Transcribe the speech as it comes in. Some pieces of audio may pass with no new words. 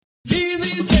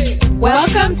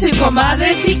Welcome to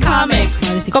Comadres y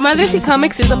Comics. Comadres y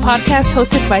Comics is a podcast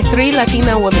hosted by three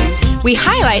Latina women. We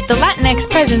highlight the Latinx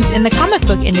presence in the comic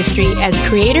book industry as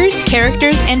creators,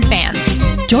 characters, and fans.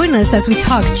 Join us as we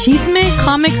talk chisme,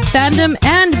 comics, fandom,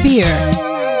 and beer.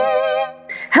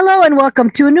 Hello and welcome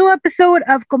to a new episode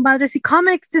of Comadres y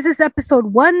Comics. This is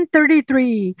episode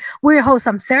 133. We're your hosts.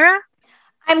 I'm Sarah.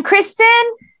 I'm Kristen.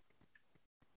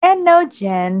 And no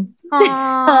Jen.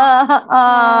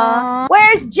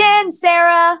 Where's Jen,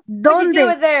 Sarah? What'd you do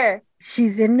with her?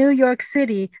 She's in New York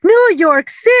City. New York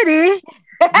City!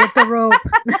 With the rope.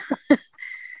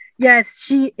 Yes,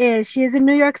 she is. She is in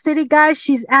New York City, guys.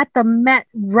 She's at the Met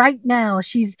right now.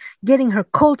 She's getting her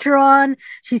culture on.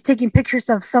 She's taking pictures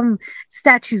of some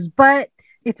statues' butt.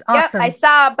 It's awesome. Yep, I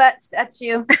saw a butt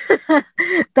statue.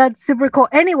 That's super cool.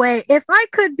 Anyway, if I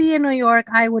could be in New York,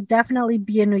 I would definitely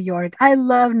be in New York. I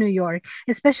love New York,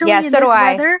 especially in this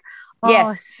weather. Oh,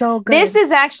 yes, so good. This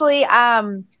is actually,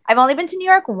 I've only been to New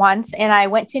York once, and I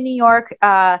went to New York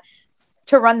to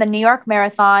run the New York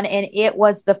Marathon, and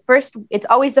it's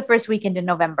always the first weekend in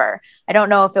November. I don't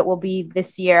know if it will be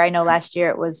this year. I know last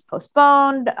year it was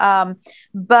postponed.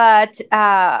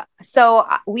 So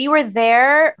we were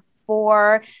there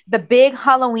for the big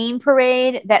Halloween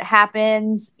parade that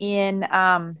happens in,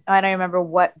 I don't remember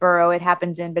what borough it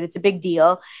happens in, but it's a big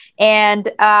deal.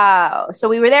 And so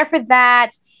we were there for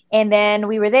that. And then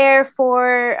we were there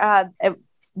for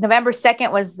November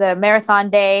 2nd was the marathon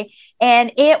day.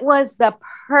 And it was the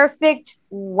perfect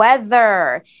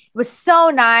weather. It was so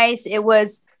nice. It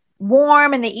was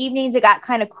warm in the evenings. It got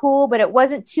kind of cool, but it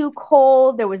wasn't too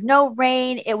cold. There was no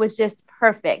rain. It was just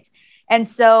perfect. And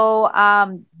so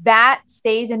that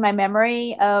stays in my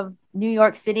memory of New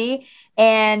York City.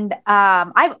 And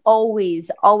I've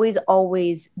always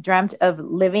dreamt of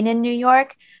living in New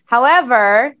York.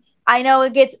 However, I know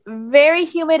it gets very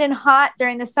humid and hot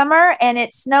during the summer and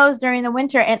it snows during the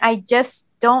winter. And I just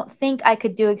don't think I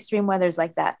could do extreme weathers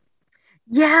like that.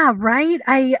 Yeah, right.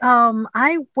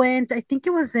 I went, I think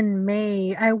it was in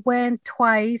May. I went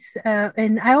twice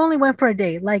and I only went for a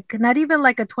day, like not even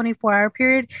like a 24-hour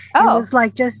period. It was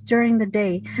like just during the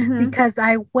day because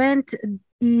I went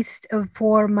east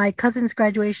for my cousin's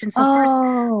graduation.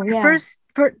 So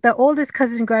the oldest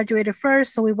cousin graduated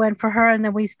first. So we went for her and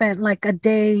then we spent like a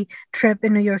day trip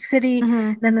in New York City.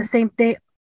 Then the same day,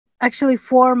 actually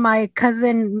for my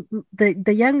cousin,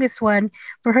 the youngest one,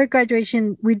 for her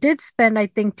graduation, we did spend, I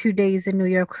think, 2 days in New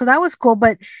York. So that was cool.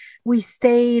 But we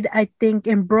stayed, I think,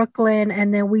 in Brooklyn,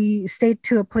 and then we stayed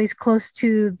to a place close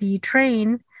to the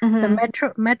train,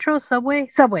 the subway.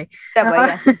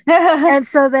 Yeah. And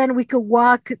so then we could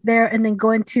walk there and then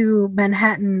go into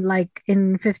Manhattan like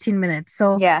in 15 minutes.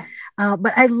 So yeah.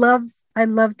 But I loved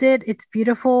it. It's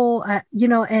beautiful.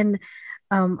 And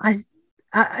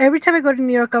every time I go to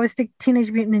New York, I always think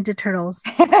Teenage Mutant Ninja Turtles.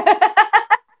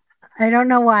 I don't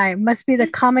know why. It must be the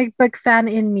comic book fan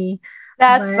in me.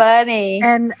 That's funny.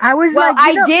 And I was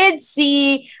I did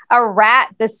see a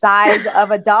rat the size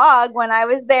of a dog when I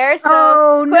was there.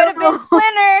 So could have been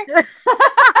Splinter.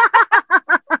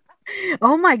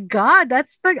 Oh my God. That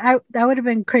would have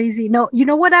been crazy. No, you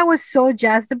know what I was so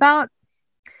jazzed about?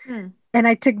 And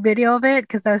I took video of it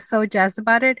because I was so jazzed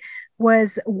about it,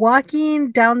 was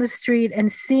walking down the street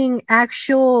and seeing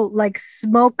actual like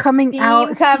smoke coming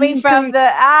out from the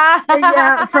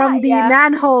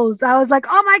manholes. I was like,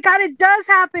 oh my God, it does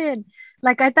happen.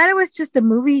 Like I thought it was just a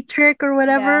movie trick or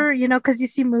whatever, because you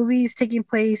see movies taking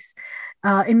place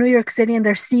in New York City and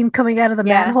there's steam coming out of the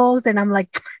manholes, and I'm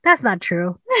like, that's not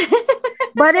true.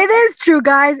 But it is true,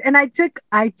 guys. And I took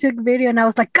video and I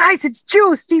was like, guys, it's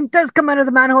true. Steam does come out of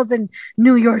the manholes in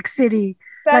New York City.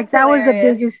 That was the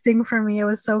biggest thing for me. It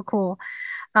was so cool.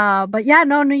 But yeah,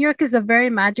 no, New York is a very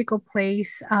magical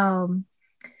place.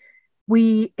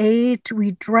 We ate,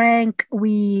 we drank,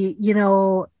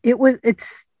 some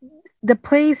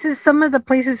of the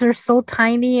places are so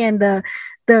tiny, and the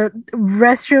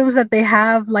restrooms that they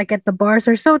have like at the bars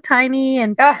are so tiny.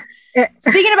 And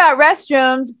speaking about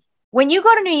restrooms, when you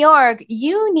go to New York,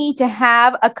 you need to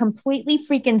have a completely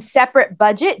freaking separate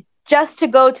budget just to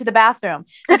go to the bathroom,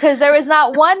 because there was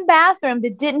not one bathroom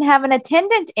that didn't have an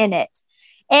attendant in it.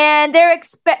 And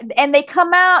you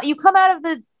come out of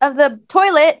the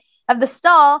toilet, of the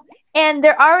stall, and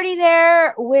they're already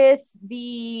there with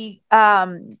the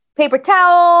paper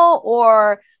towel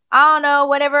or I don't know,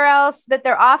 whatever else that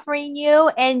they're offering you.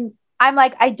 And I'm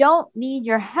like, I don't need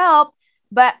your help,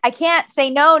 but I can't say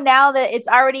no now that it's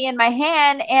already in my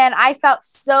hand. And I felt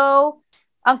so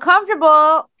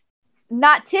uncomfortable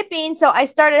not tipping. So I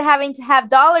started having to have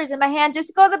dollars in my hand just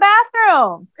to go to the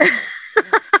bathroom.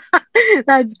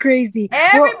 That's crazy.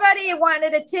 Everybody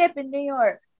wanted a tip in New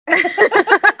York.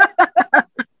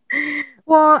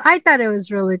 Well, I thought it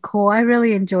was really cool. I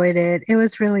really enjoyed it. It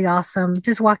was really awesome.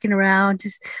 Just walking around.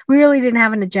 We really didn't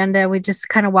have an agenda. We just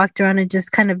kind of walked around and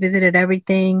just kind of visited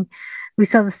everything. We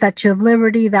saw the Statue of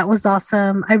Liberty. That was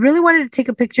awesome. I really wanted to take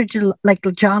a picture like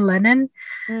John Lennon,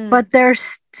 but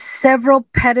there's several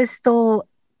pedestal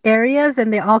areas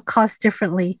and they all cost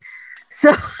differently.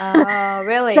 So,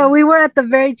 really? So we were at the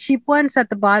very cheap ones at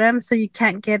the bottom, so you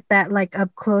can't get that like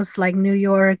up close, like New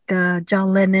York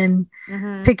John Lennon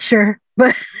picture.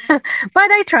 But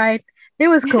I tried. It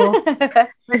was cool.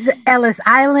 Ellis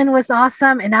Island was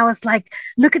awesome, and I was like,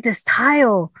 "Look at this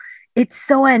tile! It's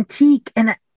so antique."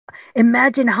 And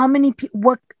imagine how many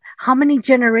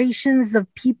generations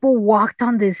of people walked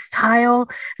on this tile,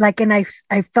 like, and I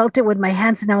felt it with my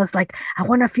hands, and I was like, I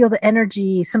want to feel the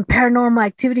energy, some paranormal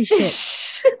activity shit.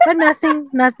 But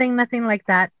nothing like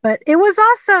that. But it was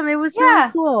awesome. It was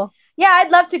really cool. Yeah,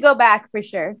 I'd love to go back for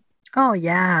sure. Oh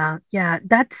yeah.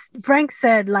 That's Frank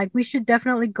said, like, we should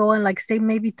definitely go and like stay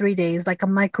maybe 3 days, like a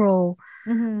micro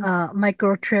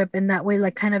trip, and that way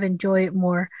like kind of enjoy it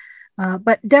more.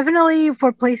 But definitely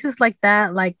for places like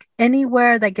that, like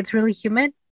anywhere that gets really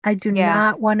humid, I do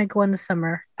not want to go in the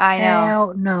summer. I know.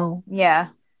 Hell no. Yeah,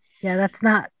 that's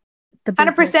not the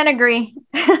 100% agree.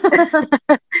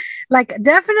 Like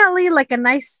definitely like a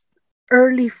nice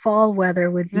early fall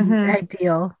weather would be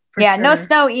ideal. Yeah, sure. No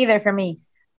snow either for me.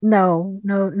 No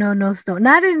snow.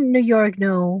 Not in New York,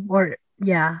 no. Or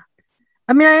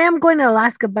I mean, I am going to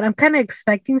Alaska, but I'm kind of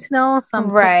expecting snow. So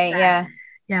right,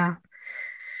 yeah.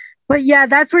 But yeah,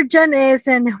 that's where Jen is,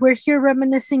 and we're here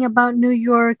reminiscing about New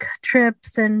York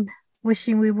trips and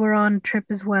wishing we were on a trip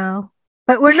as well.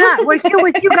 But we're not. We're here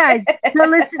with you guys, the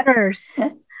listeners.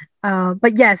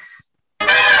 But yes.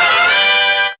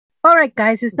 All right,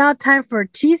 guys, it's now time for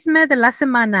Chisme de la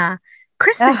Semana.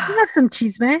 Kristen, you have some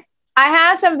chisme? I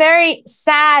have some very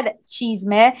sad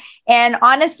chisme. And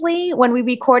honestly, when we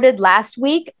recorded last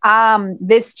week,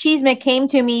 this chisme came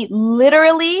to me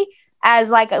literally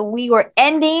as like we were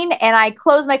ending, and I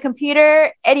closed my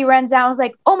computer. Eddie runs out and was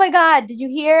like, "Oh my God, did you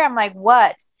hear?" I'm like,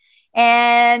 "What?"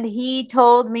 And he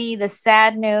told me the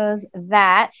sad news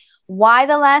that Y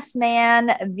the Last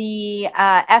Man, the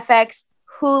FX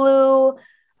Hulu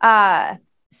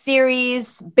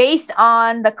series based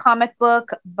on the comic book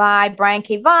by Brian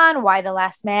K. Vaughan, Y the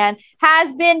Last Man,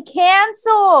 has been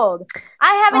canceled.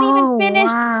 I haven't even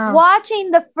finished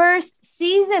watching the first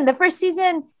season. The first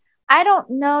season, I don't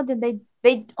know, did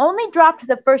they only dropped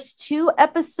the first 2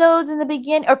 episodes in the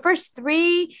beginning, or first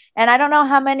 3, and I don't know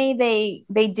how many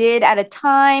they did at a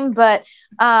time, but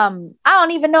I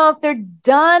don't even know if they're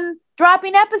done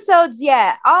dropping episodes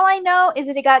yet. All I know is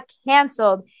that it got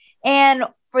canceled. And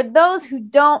for those who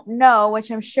don't know,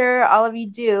 which I'm sure all of you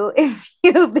do if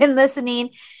you've been listening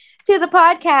to the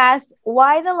podcast,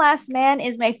 Y the Last Man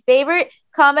is my favorite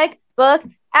comic book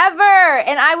ever.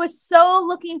 And I was so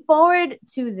looking forward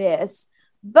to this,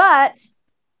 but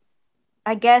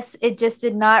I guess it just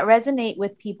did not resonate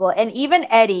with people. And even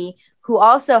Eddie, who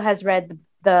also has read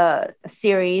the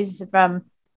series from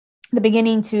the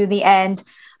beginning to the end,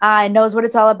 knows what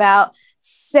it's all about,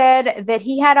 said that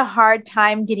he had a hard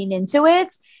time getting into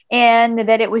it and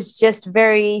that it was just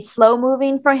very slow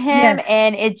moving for him. Yes.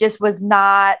 And it just was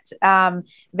not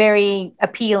very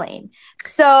appealing.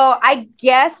 So I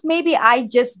guess maybe I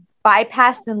just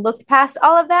bypassed and looked past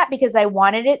all of that because I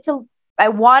wanted to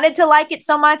like it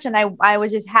so much. And I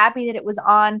was just happy that it was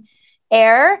on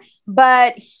air,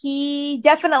 but he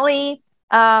definitely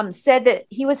said that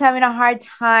he was having a hard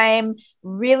time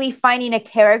really finding a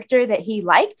character that he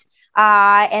liked.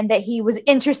 And that he was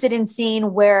interested in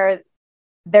seeing where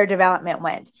their development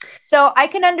went. So I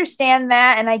can understand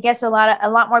that. And I guess a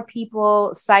lot more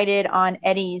people sided on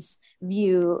Eddie's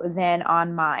view than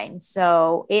on mine.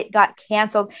 So it got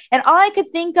canceled. And all I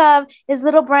could think of is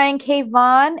little Brian K.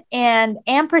 Vaughan and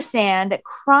Ampersand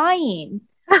crying.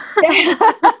 The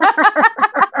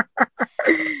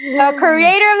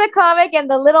creator of the comic and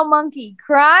the little monkey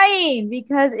crying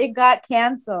because it got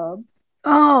canceled.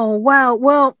 Oh, wow.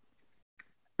 Well,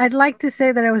 I'd like to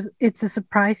say that it's a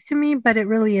surprise to me, but it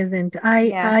really isn't.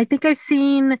 I think I've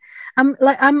seen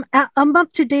I'm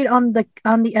up to date on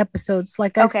the episodes.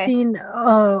 Like I've seen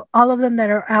all of them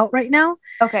that are out right now.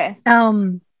 Okay.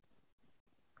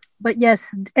 But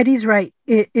yes, Eddie's right.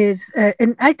 It is,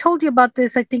 and I told you about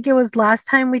this. I think it was last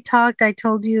time we talked. I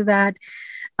told you that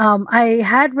I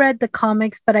had read the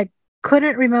comics, but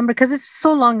couldn't remember because it's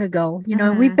so long ago. You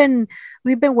know, we've been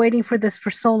waiting for this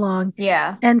for so long.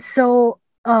 Yeah. And so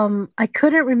I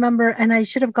couldn't remember, and I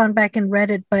should have gone back and read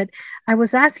it, but I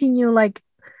was asking you, like,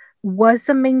 was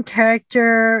the main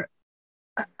character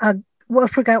well, I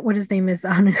forgot what his name is,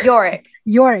 honestly.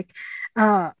 Yorick.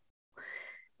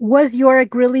 Was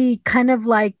Yorick really kind of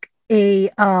like a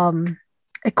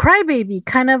crybaby,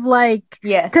 kind of like,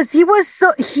 because he's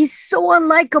so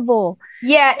unlikable.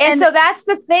 Yeah, and so that's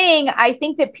the thing. I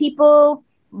think that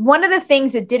one of the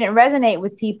things that didn't resonate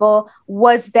with people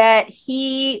was that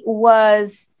he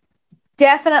was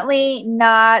definitely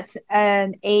not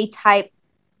an A-type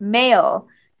male.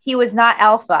 He was not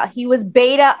alpha. He was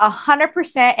beta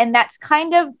 100%. And that's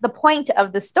kind of the point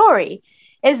of the story,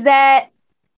 is that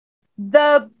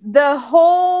the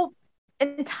whole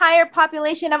entire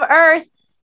population of Earth,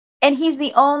 and he's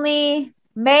the only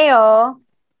male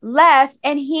left,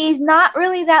 and he's not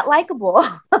really that likable.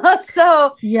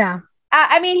 So yeah,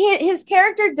 I mean, his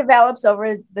character develops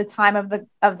over the time of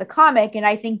the comic, and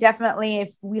I think definitely if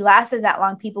we lasted that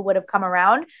long, people would have come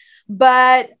around.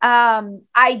 But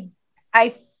I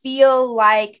feel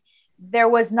like there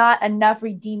was not enough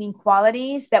redeeming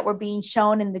qualities that were being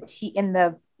shown in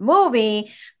the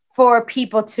movie for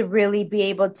people to really be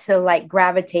able to like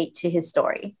gravitate to his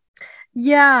story.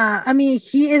 Yeah, I mean,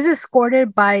 he is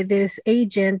escorted by this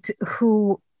agent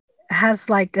who has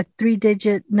like a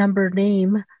 3-digit number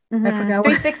name. I forgot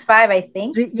 365, I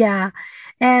think. Yeah,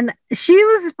 and she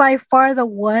was by far the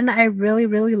one I really,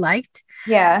 really liked.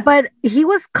 Yeah. But he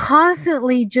was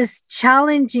constantly just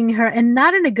challenging her, and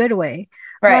not in a good way.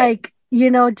 Right.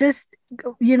 Like,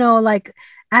 like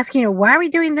asking her, why are we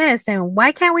doing this? And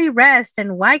why can't we rest?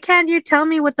 And why can't you tell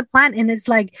me what the plan? And it's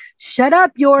like, shut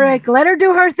up, Yorick. Let her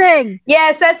do her thing.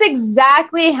 Yes, that's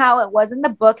exactly how it was in the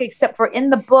book, except for in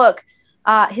the book,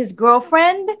 his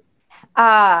girlfriend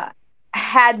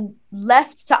had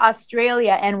left to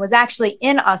Australia and was actually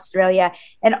in Australia.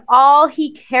 And all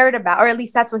he cared about, or at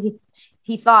least that's what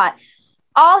he thought,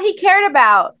 all he cared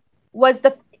about was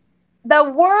the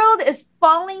world is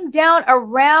falling down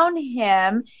around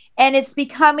him, and it's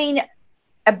becoming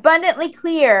abundantly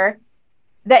clear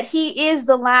that he is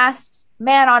the last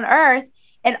man on Earth.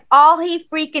 And all he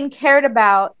freaking cared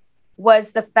about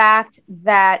was the fact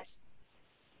that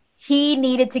he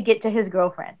needed to get to his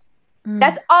girlfriend.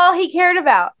 That's all he cared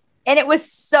about. And it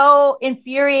was so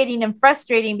infuriating and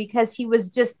frustrating because he was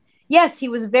just, he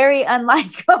was very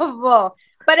unlikable,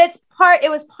 but it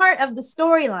was part of the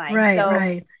storyline.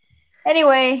 Right.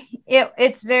 Anyway,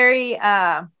 it's very,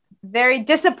 very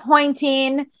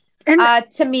disappointing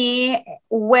to me,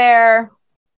 where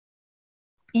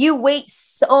you wait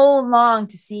so long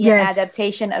to see an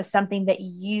adaptation of something that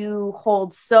you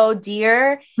hold so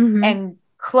dear and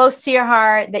close to your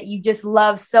heart, that you just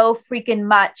love so freaking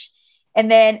much. And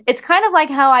then it's kind of like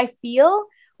how I feel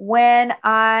when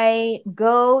I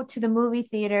go to the movie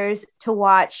theaters to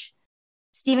watch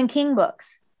Stephen King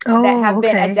books that have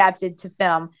been adapted to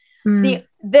film.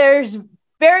 There's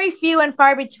very few and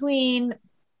far between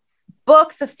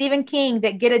books of Stephen King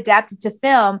that get adapted to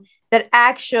film that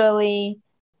actually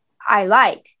I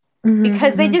like,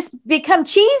 because they just become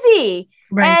cheesy.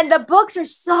 Right. And the books are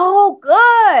so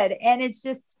good, and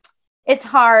it's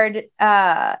hard,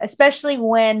 especially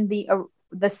when the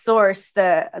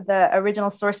original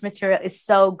source material is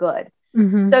so good.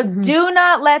 So do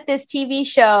not let this TV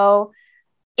show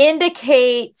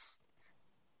indicate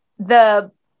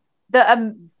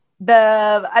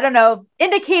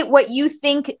indicate what you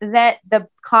think that the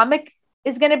comic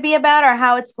is going to be about or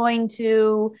how it's going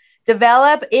to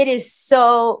develop. It is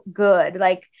so good.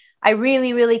 Like, I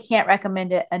really, really can't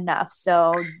recommend it enough.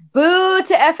 So boo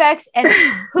to FX and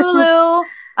Hulu.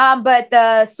 But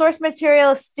the source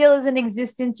material still is in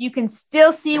existence. You can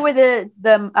still see where the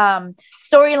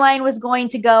storyline was going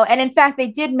to go. And in fact, they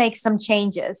did make some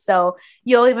changes. So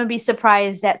you'll even be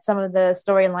surprised at some of the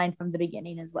storyline from the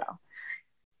beginning as well.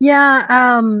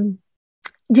 Yeah.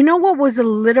 You know what was a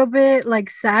little bit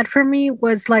like sad for me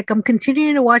was like, I'm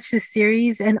continuing to watch this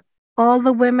series and all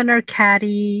the women are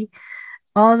catty.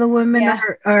 All the women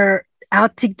are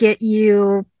out to get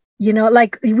you,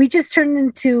 like we just turned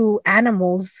into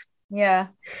animals. Yeah.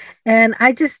 And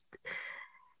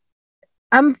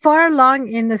I'm far along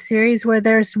in the series where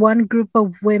there's one group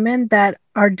of women that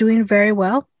are doing very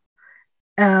well.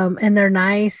 And they're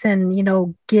nice and,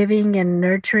 giving and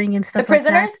nurturing and stuff. The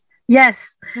prisoners? Like that.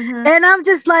 Yes. And I'm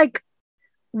just like,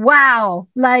 wow.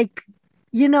 Like,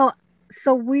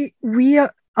 so we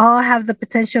all have the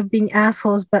potential of being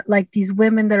assholes, but like these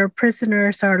women that are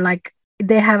prisoners are like,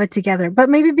 they have it together, but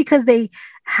maybe because they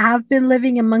have been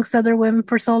living amongst other women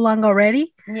for so long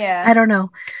already. Yeah. I don't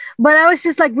know. But I was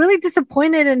just like really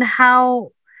disappointed in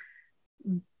how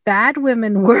bad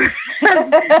women were as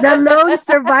the lone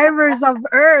survivors of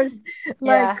Earth.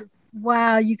 Like,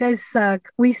 wow, you guys suck.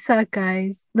 We suck,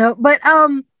 guys. No, but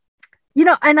and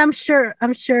I'm sure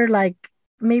like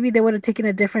maybe they would have taken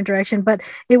a different direction, but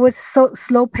it was so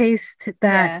slow paced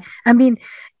that I mean,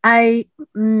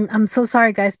 I'm so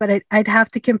sorry, guys, but I'd have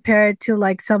to compare it to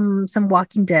like some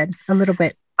Walking Dead a little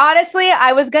bit. Honestly,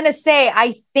 I was gonna say,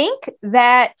 I think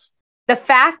that the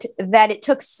fact that it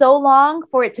took so long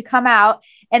for it to come out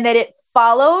and that it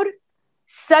followed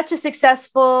such a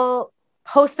successful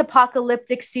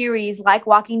post-apocalyptic series like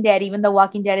Walking Dead, even though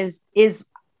Walking Dead is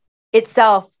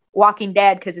itself Walking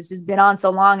Dead because this has been on so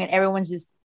long and everyone's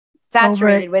just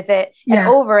saturated with it and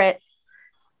over it.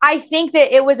 I think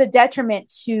that it was a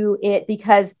detriment to it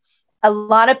because a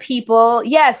lot of people,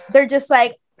 yes, they're just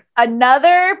like,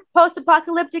 another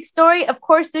post-apocalyptic story. Of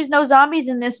course, there's no zombies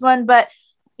in this one, but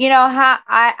you know how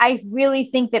I really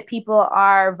think that people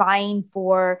are vying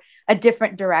for a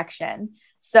different direction.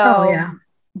 So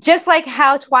just like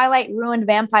how Twilight ruined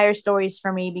vampire stories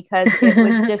for me because it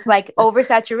was just like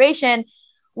oversaturation,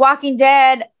 Walking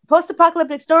Dead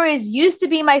post-apocalyptic stories used to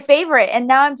be my favorite. And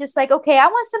now I'm just like, okay, I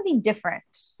want something different.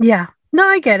 Yeah, no,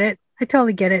 I get it. I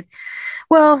totally get it.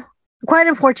 Well, quite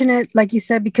unfortunate, like you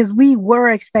said, because we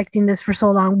were expecting this for so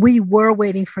long. We were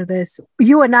waiting for this.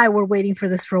 You and I were waiting for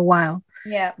this for a while.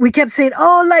 Yeah. We kept saying,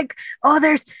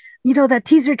 there's, that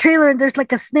teaser trailer and there's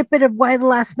like a snippet of Y the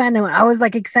Last Man. And I was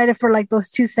like excited for like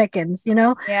those 2 seconds,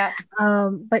 Yeah.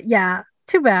 But yeah,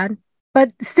 too bad.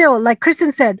 But still, like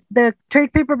Kristen said, the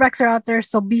trade paperbacks are out there.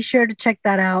 So be sure to check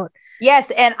that out. Yes.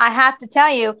 And I have to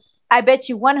tell you, I bet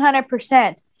you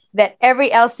 100% that every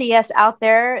LCS out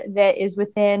there that is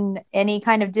within any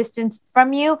kind of distance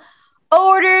from you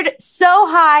ordered so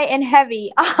high and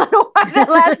heavy on Y the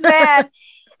Last Man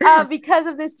because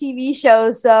of this TV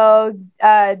show. So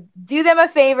do them a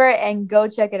favor and go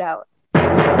check it out.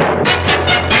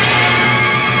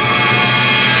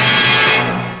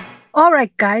 All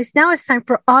right, guys. Now it's time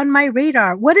for On My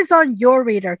Radar. What is on your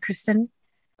radar, Kristen?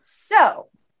 So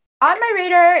on my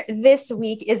radar this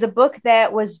week is a book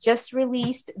that was just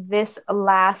released this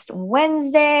last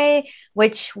Wednesday,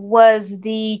 which was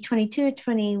the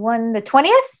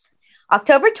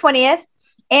October 20th.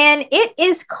 And it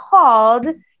is called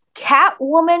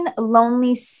Catwoman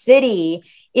Lonely City.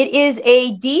 It is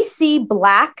a DC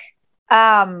Black,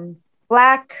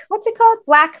 what's it called?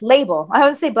 Black Label. I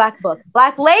would say Black Book.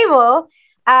 Black Label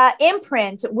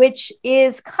imprint, which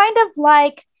is kind of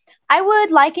like, I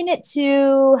would liken it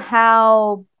to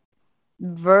how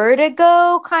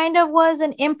Vertigo kind of was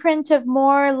an imprint of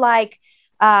more like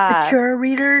mature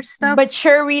reader stuff.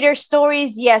 Mature reader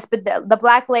stories, yes. But the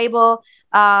Black Label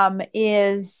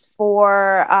is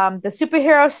for the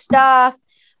superhero stuff.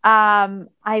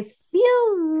 I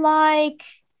feel like,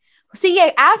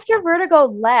 after Vertigo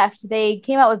left, they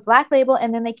came out with Black Label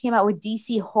and then they came out with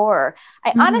DC Horror.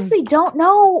 I honestly don't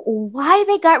know why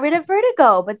they got rid of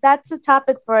Vertigo, but that's a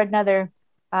topic for another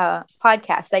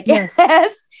podcast, I guess.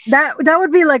 Yes. That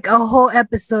would be like a whole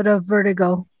episode of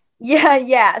Vertigo.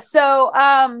 Yeah.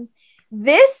 So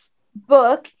this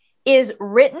book is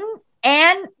written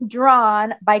and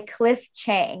drawn by Cliff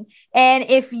Chang. And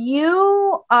if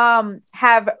you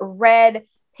have read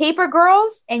Paper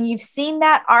Girls and you've seen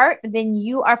that art, then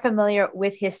you are familiar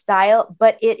with his style,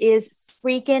 but it is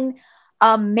freaking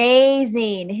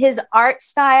amazing. His art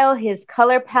style, his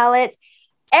color palette,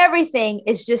 everything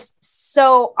is just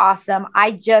so awesome.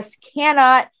 I just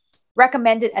cannot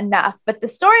recommend it enough. But the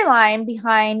storyline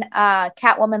behind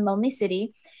Catwoman Lonely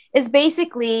City is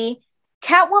basically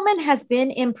Catwoman has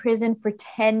been in prison for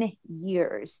 10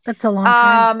 years. That's a long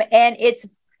time. And it's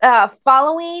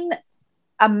following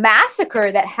a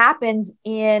massacre that happens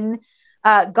in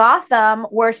Gotham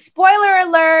where, spoiler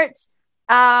alert,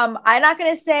 I'm not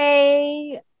going to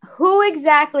say who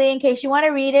exactly in case you want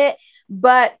to read it,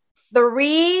 but 4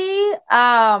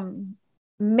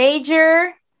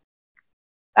 major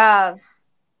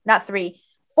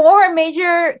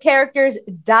characters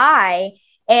die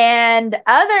and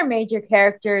other major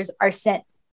characters are sent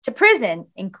to prison.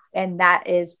 And that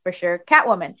is for sure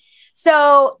Catwoman.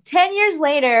 So 10 years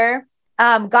later,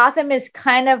 Gotham is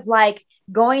kind of like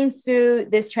going through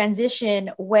this transition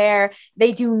where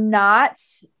they do not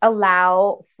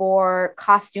allow for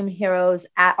costume heroes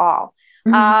at all.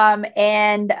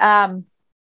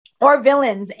 Or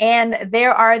villains. And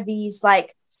there are these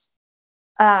like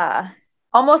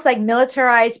almost like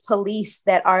militarized police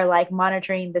that are like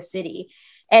monitoring the city.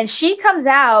 And she comes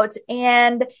out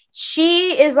and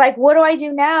she is like, what do I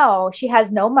do now? She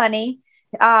has no money.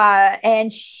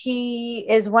 And she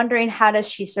is wondering, how does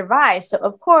she survive? So,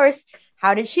 of course,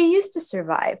 how did she used to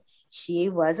survive? She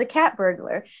was a cat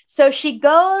burglar. So she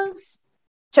goes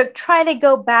to try to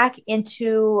go back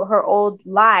into her old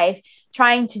life,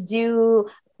 trying to do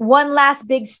one last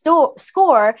big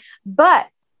score. But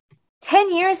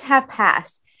 10 years have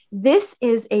passed. This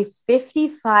is a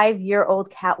 55-year-old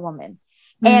Catwoman.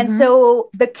 Mm-hmm. And so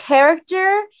the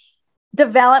character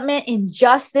development in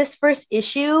just this first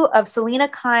issue of Selina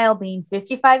Kyle being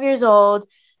 55 years old,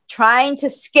 trying to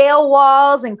scale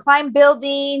walls and climb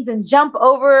buildings and jump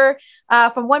over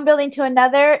from one building to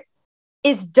another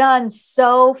is done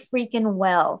so freaking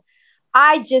well.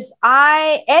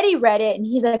 Eddie read it and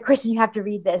he's like, Kristen, you have to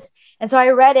read this. And so I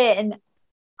read it, and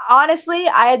honestly,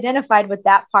 I identified with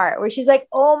that part where she's like,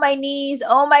 oh, my knees,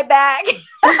 oh, my back.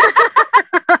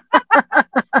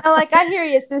 I'm like, I hear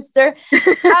you, sister.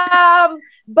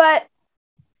 But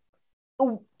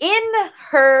in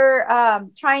her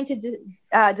trying to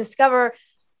discover,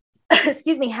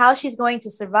 excuse me, how she's going to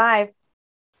survive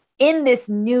in this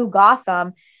new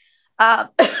Gotham,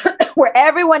 where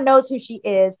everyone knows who she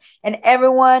is and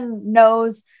everyone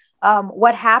knows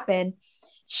what happened.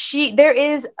 There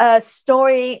is a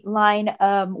storyline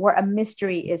where a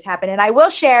mystery is happening. And I will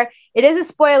share, it is a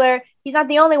spoiler. He's not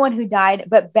the only one who died,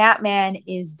 but Batman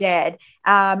is dead.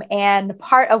 And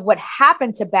part of what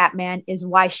happened to Batman is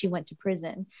why she went to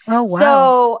prison. Oh, wow.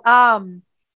 So,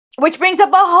 which brings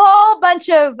up a whole bunch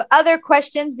of other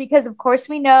questions, because of course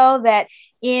we know that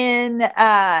in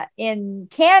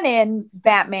canon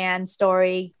Batman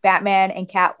story, Batman and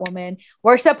Catwoman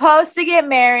were supposed to get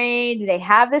married. They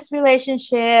have this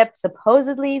relationship.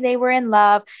 Supposedly they were in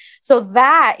love. So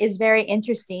that is very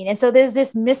interesting. And so there's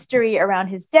this mystery around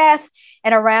his death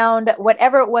and around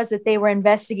whatever it was that they were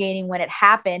investigating when it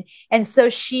happened. And so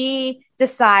she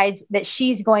decides that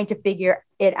she's going to figure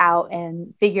out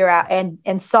and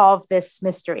solve this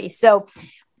mystery. So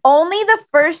only the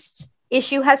first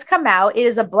issue has come out. It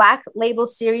is a Black Label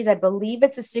series. I believe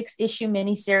it's a 6-issue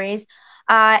miniseries.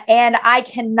 And I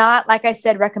cannot, like I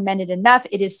said, recommend it enough.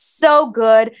 It is so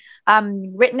good.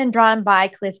 Written and drawn by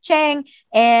Cliff Chiang.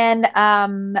 And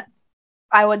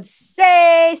I would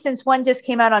say, since one just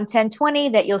came out on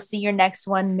 10/20, that you'll see your next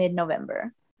one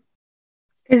mid-November.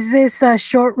 Is this a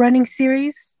short running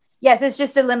series? Yes, it's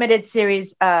just a limited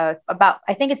series about,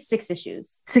 I think it's 6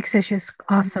 issues. 6 issues.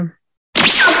 Awesome.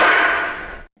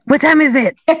 What time is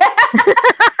it? Every time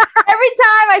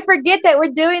I forget that we're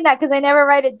doing that because I never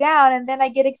write it down, and then I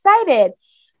get excited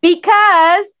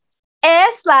because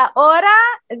es la hora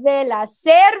de la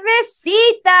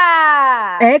cervecita.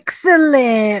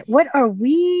 Excellent. What are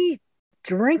we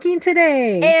drinking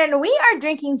today? And we are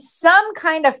drinking some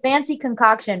kind of fancy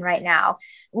concoction right now.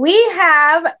 We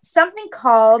have something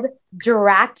called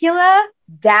Dracula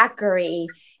Daiquiri,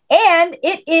 and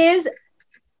it is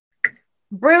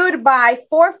brewed by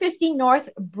 450 North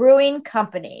Brewing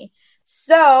Company.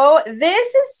 So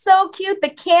this is so cute. The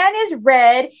can is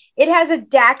red. It has a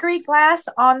daiquiri glass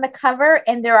on the cover,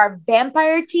 and there are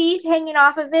vampire teeth hanging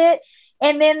off of it.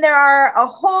 And then there are a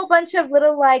whole bunch of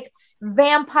little like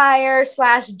vampire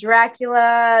 /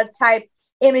 Dracula type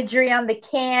imagery on the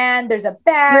can. There's a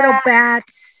bat. Little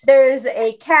bats. There's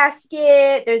a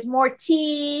casket. There's more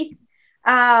teeth.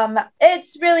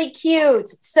 It's really cute.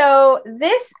 So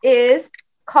this is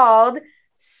called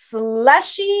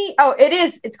Slushy. Oh,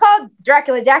 it's called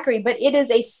Dracula Daiquiri, but it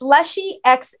is a Slushy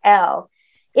XL.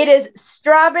 It is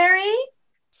strawberry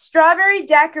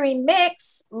daiquiri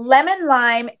mix, lemon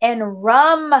lime, and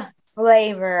rum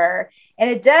flavor. And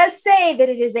it does say that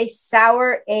it is a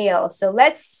sour ale. So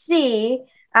let's see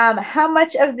how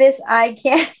much of this I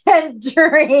can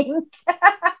drink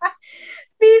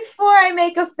before I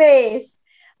make a face.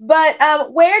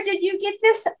 But where did you get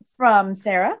this from,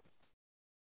 Sarah?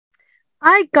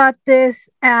 I got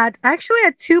this at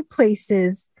 2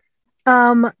 places.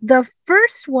 The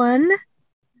first one,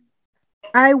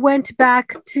 I went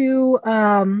back to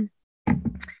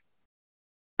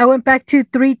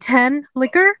 310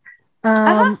 Liquor.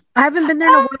 I haven't been there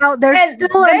in a while. They're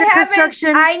still under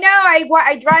construction. I know.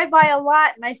 I drive by a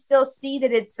lot, and I still see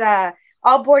that it's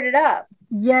all boarded up.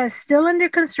 Yes, still under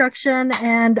construction,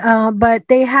 and but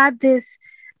they had this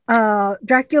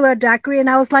Dracula Daiquiri, and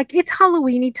I was like, it's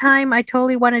Halloweeny time. I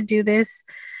totally want to do this.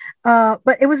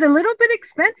 But it was a little bit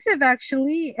expensive,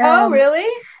 actually. Oh, really?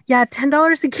 Yeah,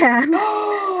 $10 a can.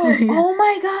 Oh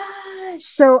my gosh.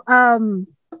 So,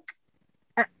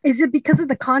 is it because of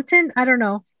the content? I don't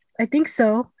know. I think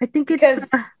so. I think it's because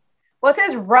it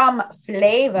says rum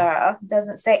flavor. It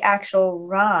doesn't say actual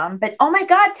rum, but oh my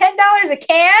God, $10 a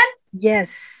can?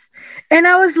 Yes. And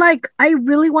I was like, I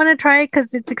really want to try it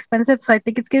because it's expensive, so I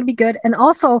think it's gonna be good. And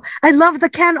also, I love the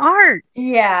can art.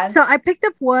 Yeah. So I picked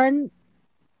up one.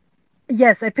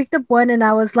 Yes, I picked up one and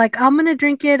I was like, I'm gonna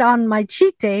drink it on my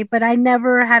cheat day, but I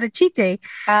never had a cheat day.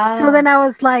 So then I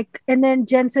was like, and then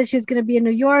Jen said she was gonna be in New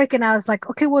York, and I was like,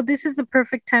 okay, well, this is the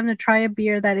perfect time to try a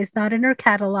beer that is not in her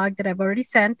catalog that I've already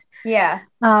sent. Yeah.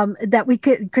 That we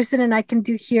could, Kristen and I can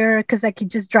do here because I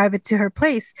could just drive it to her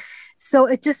place. So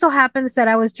it just so happens that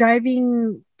I was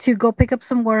driving to go pick up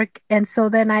some work, and so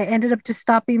then I ended up just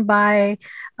stopping by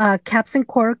Caps and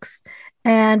Corks,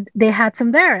 and they had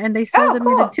some there, and they sold them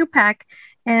in a 2-pack.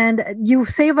 And you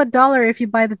save $1 if you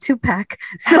buy the 2-pack.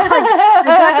 So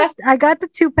I got the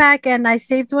 2-pack, and I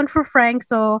saved one for Frank.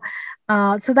 So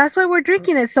that's why we're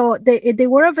drinking it. So they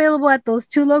were available at those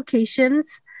 2 locations.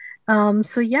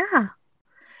 So yeah.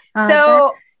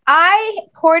 So I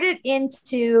poured it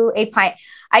into a pint.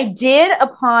 I did,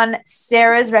 upon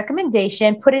Sarah's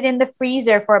recommendation, put it in the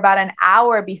freezer for about an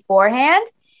hour beforehand.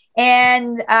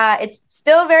 And it's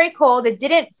still very cold. It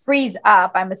didn't freeze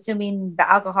up. I'm assuming the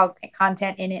alcohol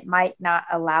content in it might not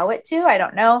allow it to. I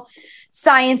don't know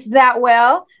science that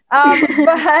well. But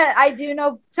I do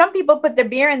know some people put their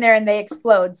beer in there and they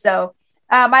explode. So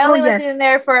I only left it in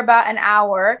there for about an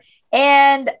hour.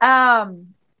 And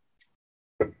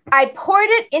I poured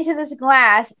it into this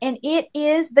glass, and it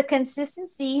is the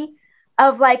consistency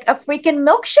of like a freaking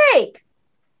milkshake.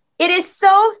 It is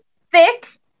so thick,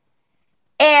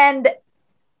 and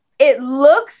it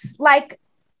looks like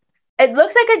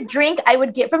a drink I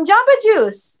would get from Jamba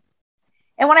Juice.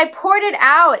 And when I poured it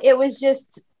out, it was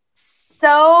just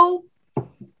so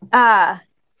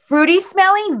fruity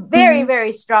smelling, very,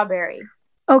 very strawberry.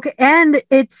 Okay, and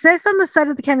it says on the side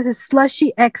of the can, it says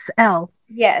Slushy XL.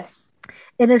 Yes.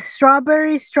 It is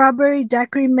strawberry,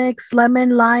 daiquiri mix,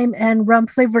 lemon, lime, and rum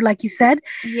flavor, like you said.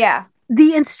 Yeah.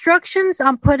 The instructions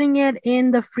on putting it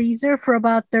in the freezer for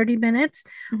about 30 minutes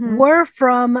were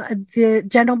from the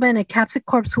gentleman at Caps and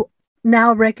Corks, who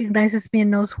now recognizes me and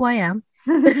knows who I am.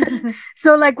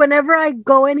 So like whenever I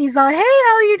go in, he's like, hey,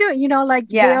 how are you doing? You know, like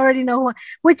they already know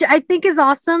which I think is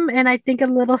awesome. And I think a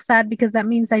little sad because that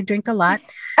means I drink a lot.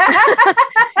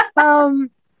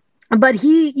 But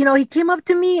he came up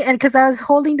to me, and because I was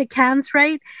holding the cans,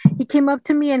 right? He came up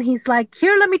to me and he's like,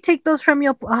 here, let me take those from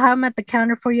you. I'm at the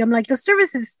counter for you. I'm like, the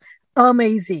service is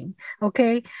amazing.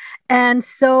 Okay. And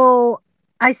so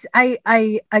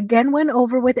I again went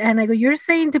over with, and I go, you're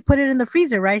saying to put it in the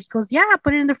freezer, right? He goes, yeah,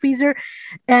 put it in the freezer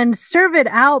and serve it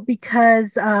out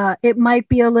because it might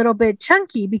be a little bit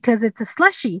chunky because it's a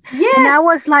slushy. Yes. And I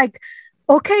was like,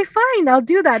 okay, fine, I'll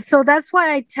do that. So that's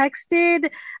why I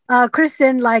texted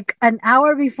Kristen like an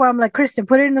hour before. I'm like, Kristen,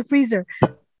 put it in the freezer.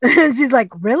 And she's like,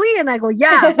 really? And I go,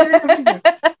 yeah, put it in the freezer.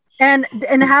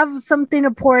 And have something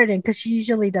to pour it in, because she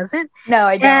usually doesn't. No,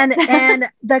 I don't. And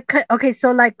okay,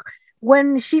 so like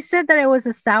when she said that it was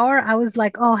a sour, I was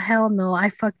like, oh hell no, I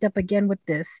fucked up again with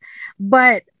this.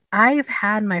 But I've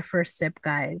had my first sip,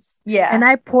 guys. Yeah. And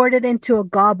I poured it into a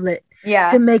goblet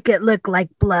to make it look like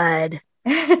blood.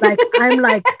 Like I'm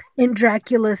like in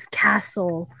Dracula's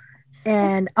castle,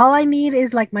 and all I need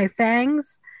is like my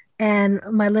fangs and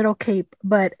my little cape.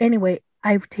 But anyway,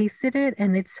 I've tasted it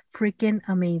and it's freaking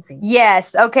amazing.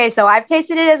 Yes. Okay. So I've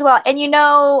tasted it as well. And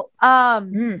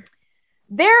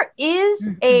there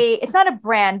is it's not a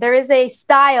brand, there is a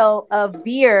style of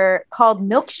beer called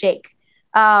milkshake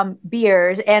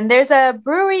beers. And there's a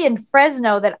brewery in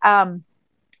Fresno that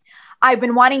I've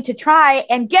been wanting to try.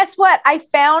 And guess what? I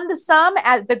found some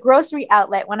at the grocery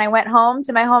outlet when I went home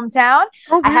to my hometown.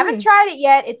 Oh, really? I haven't tried it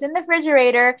yet. It's in the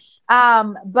refrigerator.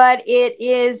 But it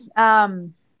is,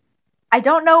 I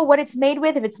don't know what it's made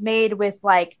with. If it's made with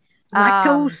like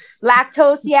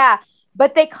lactose. Yeah.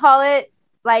 But they call it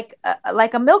like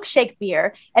a milkshake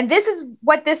beer. And this is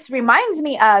what this reminds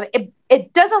me of.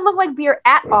 It doesn't look like beer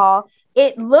at all.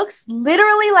 It looks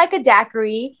literally like a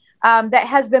daiquiri that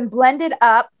has been blended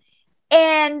up.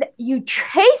 And you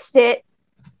taste it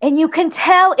and you can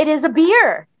tell it is a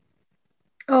beer.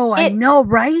 Oh, I know,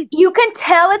 right? You can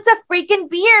tell it's a freaking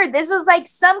beer. This is like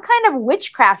some kind of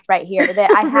witchcraft right here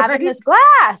that I have in this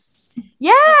glass.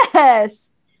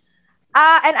 Yes.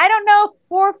 And I don't know,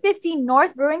 450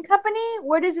 North Brewing Company,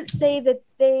 where does it say that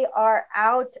they are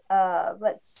out of?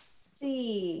 Let's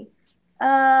see.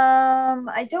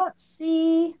 I don't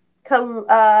see.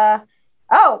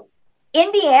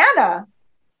 Indiana.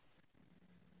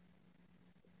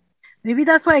 Maybe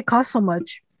that's why it costs so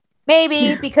much.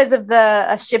 Maybe because of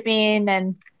the shipping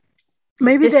and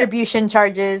maybe distribution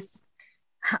charges.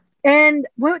 And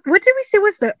what did we say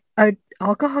was the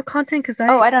alcohol content? Because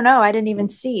I don't know. I didn't even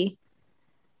see.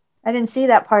 I didn't see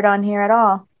that part on here at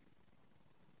all.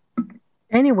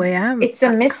 Anyway, it's a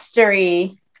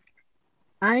mystery.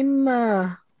 I'm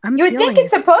you would think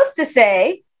it's supposed to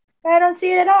say, but I don't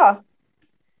see it at all.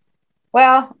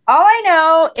 Well, all I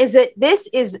know is that this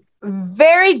is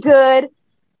very good.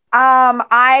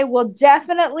 I will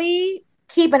definitely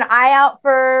keep an eye out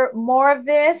for more of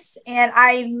this. And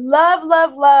I love,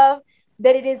 love, love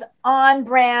that it is on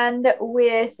brand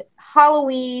with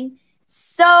Halloween.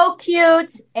 So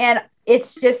cute. And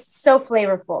it's just so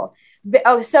flavorful.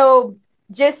 Oh, so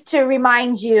just to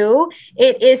remind you,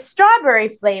 it is strawberry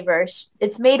flavor.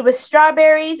 It's made with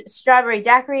strawberries, strawberry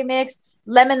daiquiri mix,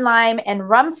 lemon lime, and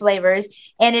rum flavors.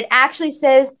 And it actually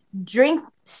says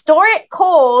store it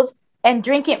cold and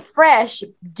drink it fresh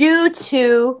due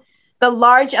to the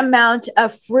large amount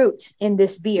of fruit in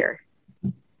this beer.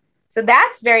 So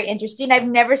that's very interesting. I've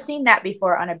never seen that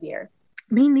before on a beer.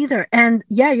 Me neither. And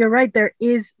yeah, you're right. There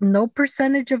is no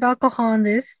percentage of alcohol in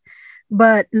this.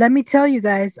 But let me tell you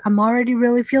guys, I'm already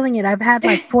really feeling it. I've had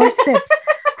like 4 sips,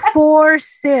 4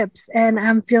 sips, and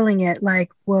I'm feeling it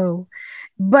like, whoa.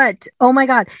 But, oh my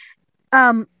God.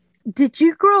 Did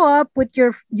you grow up with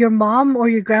your mom or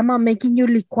your grandma making you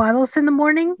licuados in the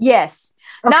morning? Yes.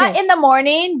 Okay. Not in the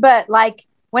morning, but like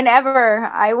whenever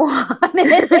I wanted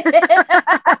it.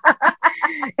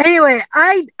 Anyway,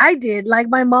 I did. Like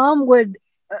my mom would,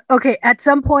 okay, at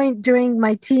some point during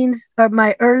my teens or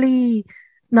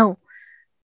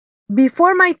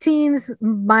before my teens,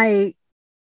 I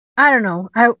don't know,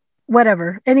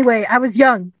 whatever. Anyway, I was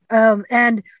young.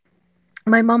 And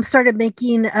my mom started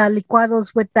making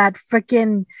licuados with that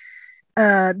freaking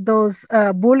those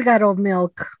Bulgaro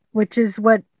milk, which is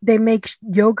what they make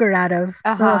yogurt out of.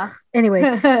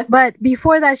 Anyway, but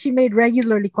before that, she made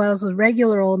regular licuados with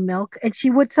regular old milk, and she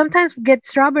would sometimes get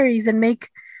strawberries and make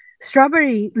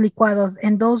strawberry licuados,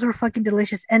 and those were fucking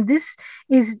delicious. And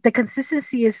the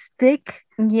consistency is thick,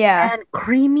 and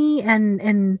creamy,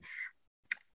 and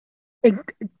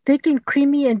thick and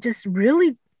creamy, and just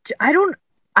really, I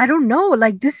don't know.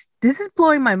 Like this is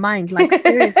blowing my mind. Like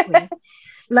seriously.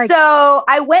 So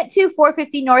I went to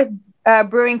 450 North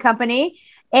Brewing Company,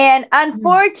 and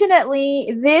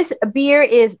unfortunately, this beer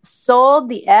is sold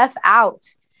the F out.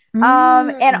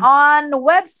 And on the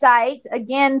website,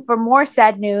 again, for more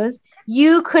sad news,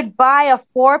 you could buy a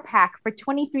 4-pack for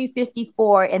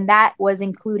 $23.54, and that was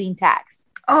including tax.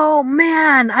 Oh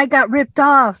man, I got ripped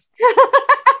off.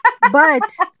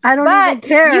 But I don't even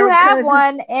care. You have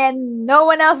one and no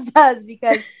one else does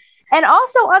and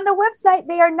also on the website,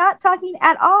 they are not talking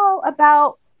at all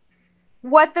about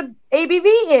what the ABV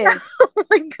is. Oh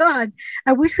my God.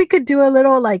 I wish we could do a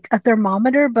little like a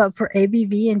thermometer, but for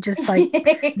ABV and just like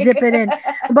dip it in.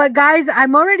 But guys,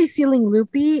 I'm already feeling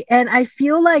loopy, and I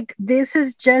feel like this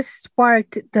has just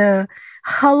sparked the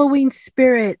Halloween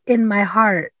spirit in my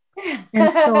heart.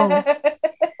 And so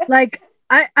like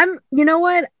I'm, you know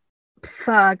what?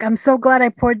 Fuck, I'm so glad I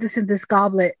poured this in this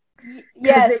goblet.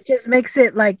 Yes. It just makes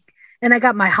it like, and I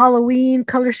got my Halloween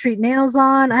Color Street nails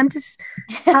on. I'm just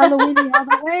Halloweeny all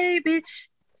the way, bitch.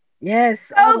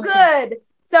 Yes. So good.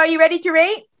 So are you ready to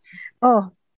rate?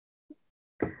 Oh,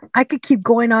 I could keep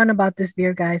going on about this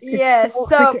beer, guys. It's yes.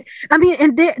 So I mean,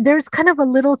 and there's kind of a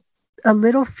little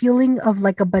feeling of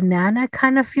like a banana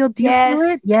kind of feel. Do you feel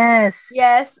it? Yes.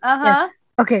 Yes. Yes.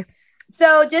 Okay.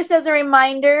 So just as a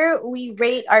reminder, we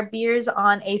rate our beers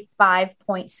on a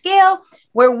 5-point scale,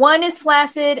 where 1 is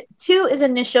flaccid, 2 is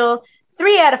initial,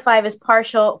 3 out of 5 is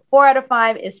partial, 4 out of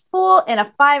 5 is full, and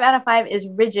a 5 out of 5 is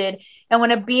rigid. And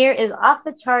when a beer is off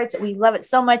the charts, we love it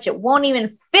so much it won't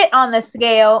even fit on the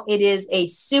scale. It is a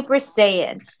Super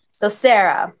Saiyan. So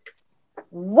Sarah,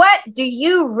 what do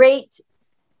you rate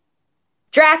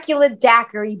Dracula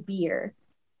Daiquiri beer?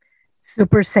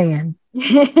 Super Saiyan.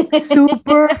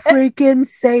 Super freaking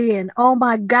Saiyan. Oh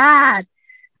my God.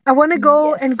 I want to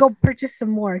go and go purchase some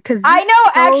more because I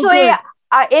know actually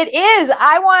it is.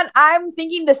 I'm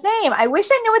thinking the same. I wish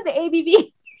I knew what the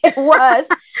ABV was,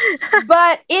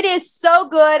 but it is so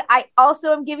good. I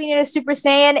also am giving it a Super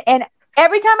Saiyan, and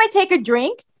every time I take a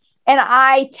drink and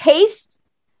I taste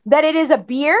that it is a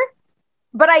beer,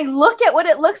 but I look at what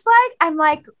it looks like, I'm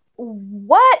like,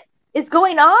 what is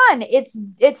going on?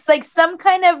 It's like some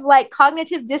kind of like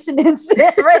cognitive dissonance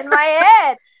right in my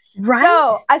head. Right.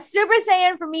 So a Super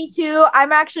Saiyan for me too.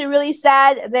 I'm actually really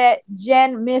sad that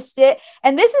Jen missed it.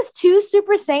 And this is 2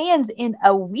 Super Saiyans in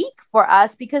a week for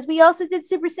us because we also did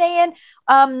Super Saiyan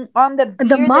on the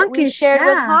beer that we shared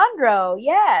with Hondro.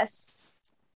 Yes.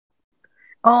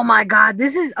 Oh my God.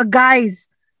 This is guys.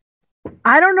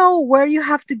 I don't know where you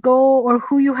have to go or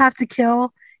who you have to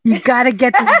kill. You gotta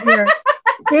get this beer.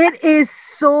 It is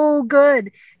so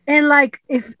good. And like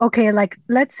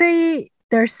let's say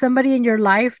there's somebody in your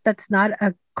life that's not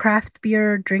a craft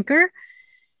beer drinker,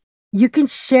 you can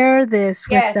share this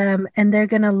with them and they're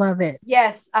gonna love it.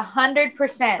 Yes,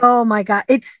 100%. Oh my God.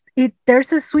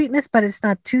 There's a sweetness, but it's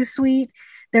not too sweet.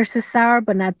 There's a sour,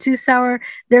 but not too sour.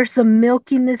 There's some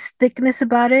milkiness, thickness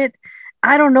about it.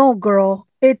 I don't know, girl.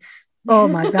 Oh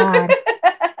my God.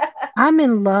 I'm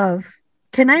in love.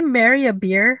 Can I marry a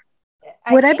beer?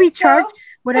 Would I be charged?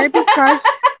 Would I be charged?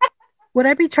 Would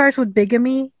I be charged with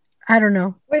bigamy? I don't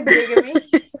know. With bigamy?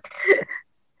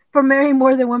 For marrying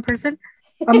more than one person?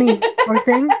 I mean, or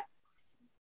thing?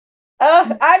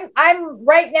 I'm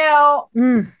right now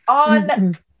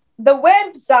on the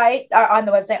website,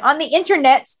 on the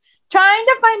internet, trying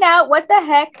to find out what the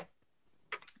heck.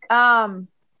 Oh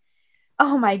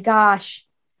my gosh.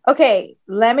 Okay,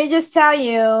 let me just tell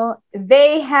you,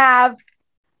 they have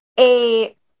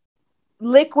a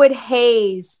liquid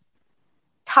haze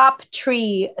top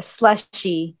tree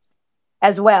slushy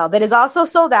as well that is also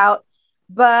sold out,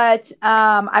 but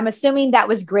I'm assuming that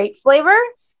was grape flavor.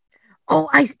 Oh,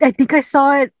 I think I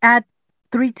saw it at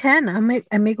 310.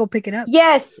 I may go pick it up.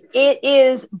 Yes, it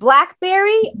is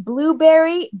blackberry,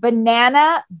 blueberry,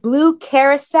 banana, blue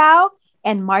carousel,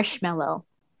 and marshmallow.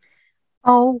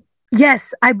 Oh,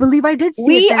 yes, I believe I did see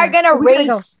we it. We are going to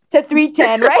race to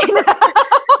 310 right now.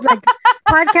 Like,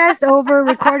 podcast over,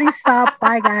 recording stop.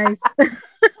 Bye, guys.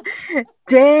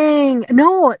 Dang.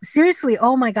 No, seriously.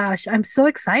 Oh my gosh. I'm so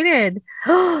excited.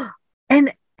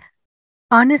 And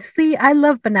honestly, I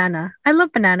love banana.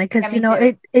 Because,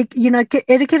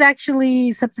 it could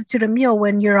actually substitute a meal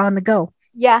when you're on the go.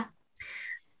 Yeah.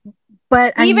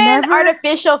 But even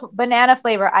artificial banana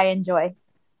flavor, I enjoy.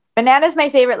 Banana is my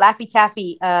favorite Laffy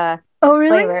Taffy oh,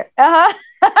 really? flavor. Uh-huh.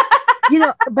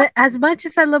 But as much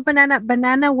as I love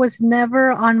banana was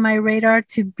never on my radar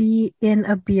to be in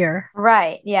a beer.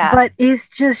 Right, yeah. But it's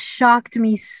just shook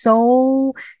me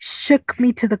to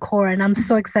the core, and I'm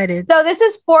so excited. So this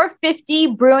is 450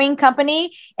 Brewing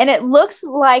Company, and it looks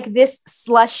like this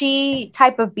slushy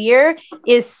type of beer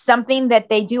is something that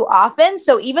they do often.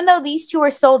 So even though these two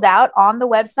are sold out on the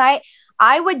website,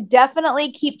 I would definitely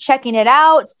keep checking it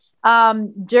out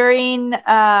during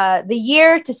the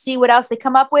year to see what else they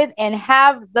come up with, and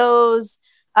have those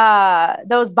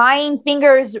buying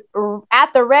fingers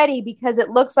at the ready, because it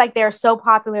looks like they're so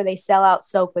popular, they sell out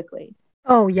so quickly.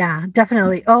 Oh yeah,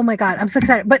 definitely. Oh my God, I'm so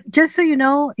excited. But just so you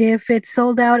know, if it's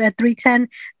sold out at 310,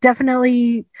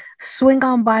 definitely swing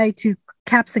on by to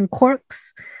Caps and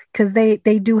Corks, because they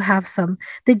do have some.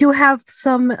 They do have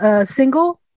some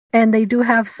single, and they do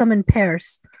have some in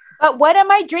pairs. But what am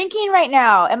I drinking right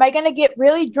now? Am I going to get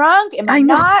really drunk? Am I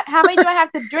not? How many do I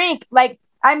have to drink? Like,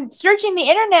 I'm searching the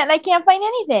internet and I can't find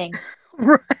anything.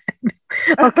 Right.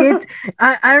 Okay.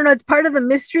 I don't know. It's part of the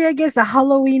mystery, I guess. A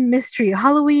Halloween mystery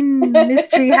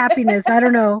happiness. I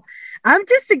don't know. I'm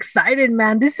just excited,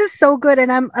 man. This is so good.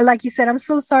 And I'm, like you said, I'm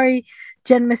so sorry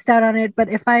Jen missed out on it. But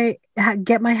if I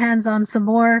get my hands on some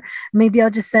more, maybe I'll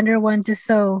just send her one just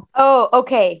so. Oh,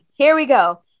 okay. Here we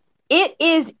go. It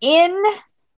is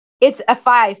it's a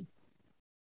 5.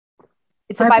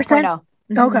 It's a 5.0.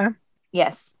 Mm-hmm. Okay.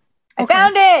 Yes. I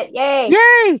found it. Yay.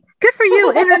 Yay. Good for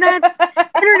you,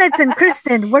 Internets and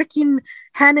Kristen working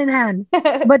hand in hand.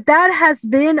 But that has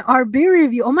been our beer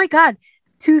review. Oh my God.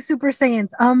 2 Super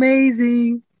Saiyans.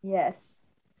 Amazing. Yes.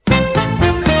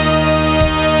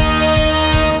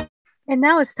 And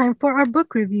now it's time for our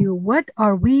book review. What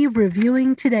are we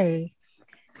reviewing today?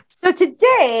 So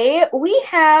today we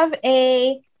have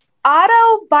a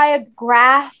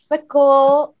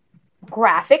autobiographical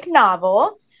graphic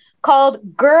novel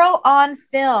called Girl on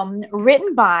Film,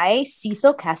 written by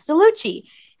Cecil Castellucci.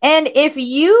 And if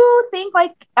you think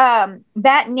like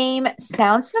that name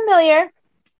sounds familiar,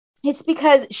 it's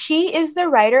because she is the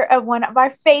writer of one of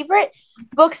our favorite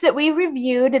books that we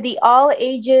reviewed, the all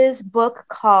ages book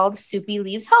called Soupy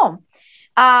Leaves Home.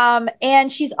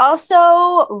 And she's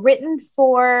also written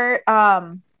for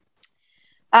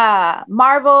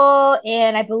Marvel,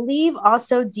 and I believe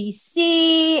also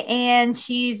DC. And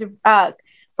she's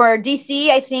for DC,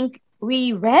 I think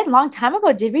we read a long time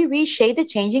ago. Did we read Shade the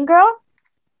Changing Girl?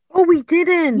 Oh, we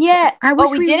didn't. Yeah. I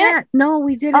wish we didn't. Had. No,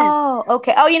 we didn't. Oh,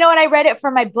 okay. Oh, you know what? I read it for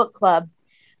my book club.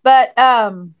 But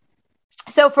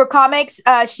so for comics,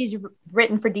 she's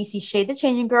written for DC Shade the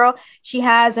Changing Girl. She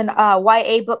has an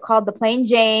YA book called The Plain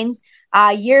Janes,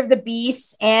 Year of the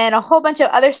Beast, and a whole bunch of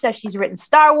other stuff. She's written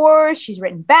Star Wars. She's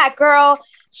written Batgirl.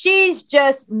 She's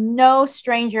just no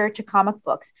stranger to comic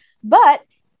books. But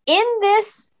in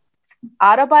this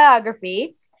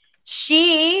autobiography,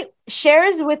 she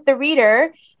shares with the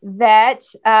reader that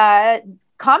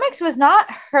comics was not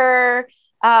her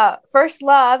first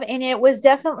love, and it was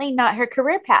definitely not her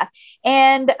career path.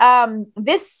 And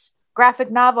this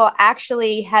graphic novel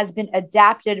actually has been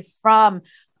adapted from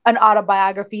an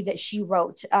autobiography that she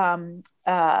wrote,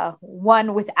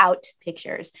 one without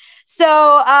pictures.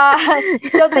 So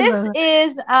this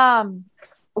is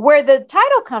where the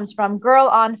title comes from, Girl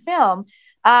on Film,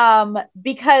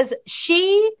 because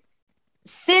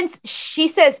since she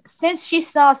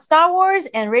saw Star Wars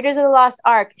and Raiders of the Lost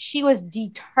Ark, she was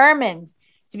determined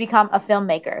to become a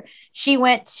filmmaker. She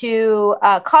went to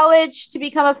college to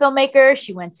become a filmmaker.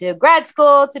 She went to grad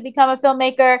school to become a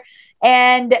filmmaker,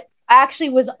 and actually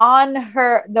was on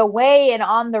the way and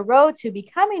on the road to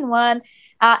becoming one,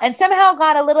 and somehow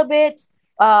got a little bit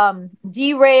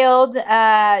derailed.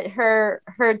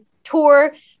 Her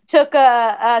tour took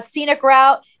a scenic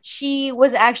route. She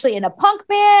was actually in a punk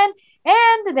band,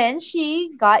 and then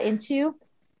she got into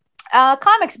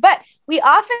comics. But we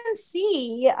often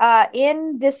see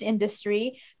in this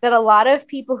industry that a lot of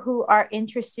people who are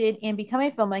interested in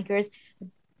becoming filmmakers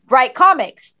write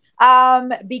comics.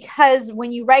 Because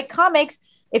when you write comics,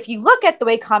 if you look at the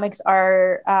way comics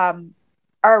are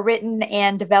written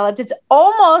and developed, it's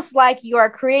almost like you are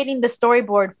creating the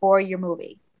storyboard for your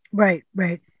movie. Right,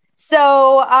 right.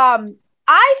 So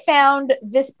I found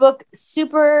this book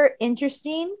super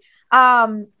interesting.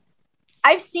 I've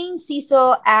seen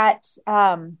Cecil at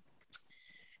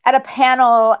a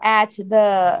panel at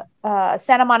the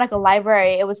Santa Monica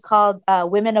Library. It was called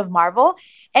Women of Marvel.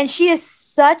 And she is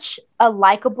such a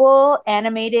likable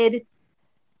animated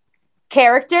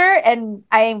character. And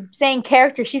I'm saying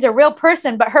character, she's a real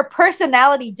person, but her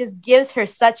personality just gives her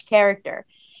such character.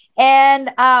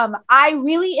 And I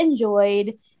really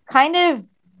enjoyed kind of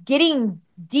getting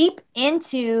deep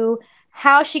into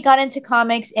how she got into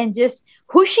comics and just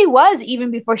who she was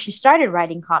even before she started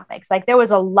writing comics. Like, there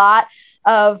was a lot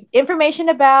of information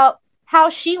about how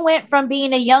she went from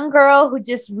being a young girl who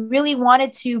just really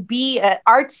wanted to be an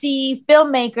artsy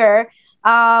filmmaker,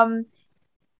 kind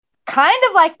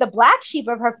of like the black sheep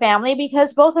of her family,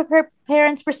 because both of her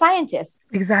parents were scientists.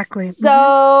 Exactly. So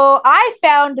I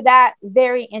found that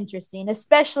very interesting,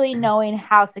 especially knowing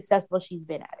how successful she's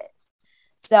been at it.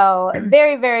 So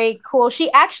very, very cool.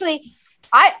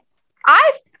 I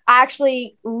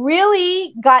actually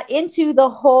really got into the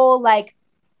whole, like,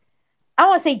 I don't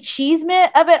want to say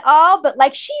cheesemate of it all, but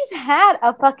like, she's had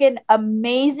a fucking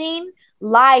amazing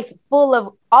life full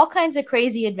of all kinds of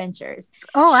crazy adventures.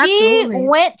 Oh, absolutely. She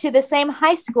went to the same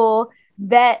high school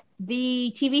that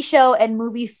the TV show and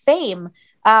movie Fame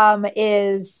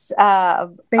is based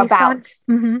about.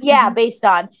 Mm-hmm, based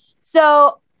on.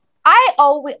 So I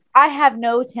have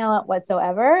no talent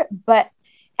whatsoever, but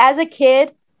as a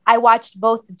kid, I watched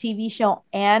both the TV show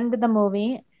and the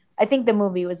movie. I think the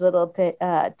movie was a little bit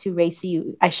too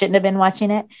racy. I shouldn't have been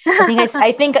watching it.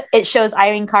 I think it shows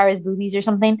Irene Cara's boobies or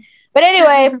something. But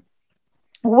anyway,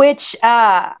 which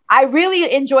I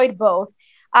really enjoyed both.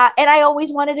 And I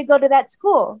always wanted to go to that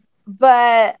school,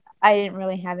 but I didn't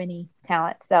really have any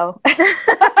talent. So plus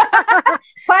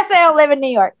I don't live in New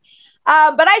York.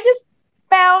 But I just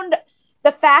found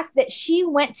the fact that she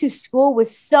went to school with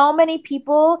so many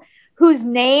people whose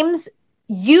names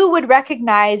you would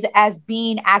recognize as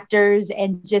being actors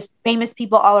and just famous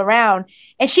people all around.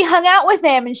 And she hung out with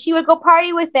them and she would go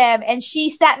party with them and she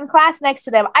sat in class next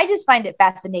to them. I just find it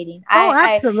fascinating. Oh,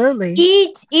 absolutely.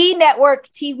 E Network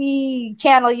TV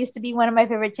channel used to be one of my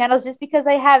favorite channels just because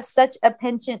I have such a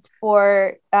penchant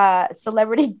for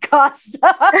celebrity gossip.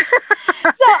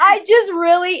 So I just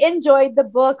really enjoyed the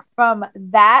book from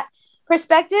that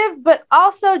perspective, but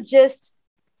also just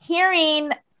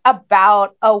hearing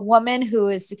about a woman who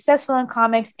is successful in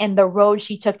comics and the road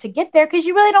she took to get there, because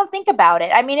you really don't think about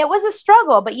it. I mean, it was a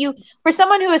struggle, but for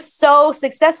someone who is so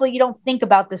successful, you don't think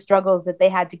about the struggles that they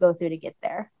had to go through to get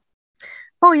there.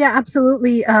 Oh yeah,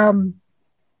 absolutely. I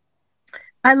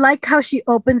like how she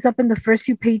opens up in the first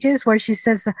few pages where she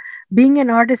says being an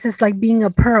artist is like being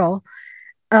a pearl.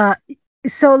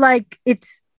 So like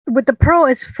it's with the pearl,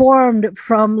 it's formed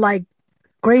from like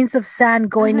grains of sand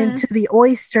going into the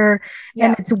oyster,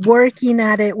 and it's working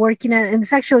at it, and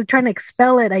it's actually trying to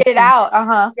expel it. Get it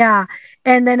out. Yeah.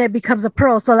 And then it becomes a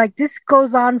pearl. So like this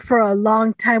goes on for a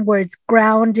long time where it's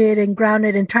grounded and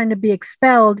trying to be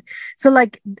expelled. So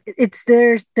like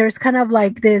there's kind of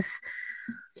like this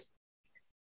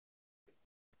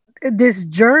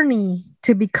journey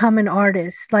to become an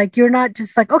artist. Like you're not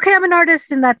just like, okay, I'm an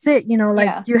artist and that's it. You know,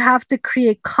 like you have to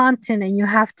create content and you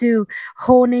have to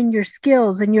hone in your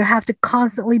skills and you have to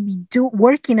constantly be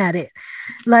working at it.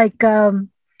 Like, a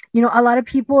lot of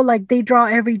people like they draw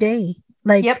every day.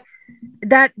 Like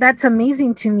that's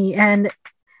amazing to me. And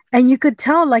and you could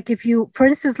tell, like, if you, for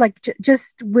instance, like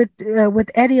just with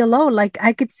Eddie alone, like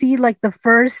I could see like the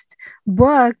first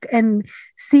book and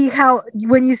see how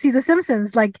when you see The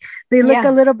Simpsons, like they look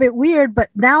a little bit weird, but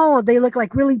now they look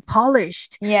like really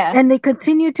polished. Yeah. And they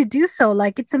continue to do so.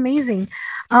 Like, it's amazing.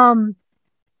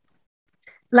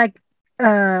 Like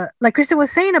Kristen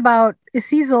was saying about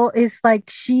Cecil, is like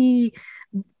she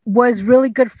was really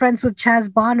good friends with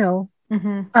Chaz Bono,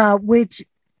 which,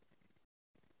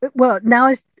 well, now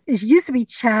it used to be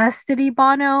Chastity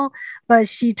Bono, but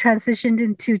she transitioned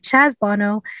into Chaz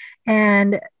Bono.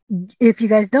 And if you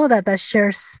guys know that, that's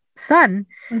Cher's son.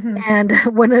 And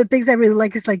one of the things I really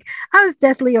like is, like, I was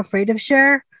deathly afraid of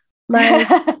Cher. Like,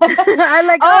 I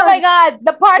like, oh my God,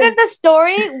 the part of the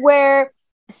story where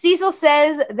Cecil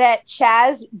says that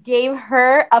Chaz gave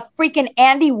her a freaking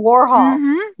Andy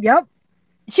Warhol. Yep.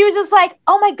 She was just like,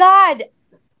 oh my God.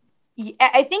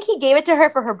 I think he gave it to her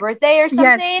for her birthday or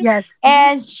something. Yes.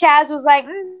 And Chaz was like,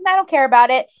 I don't care about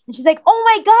it. And she's like, oh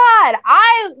my God,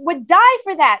 I would die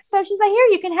for that. So she's like, here,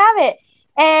 you can have it.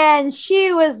 And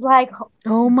she was like,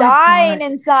 oh my dying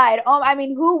God. inside. Oh, I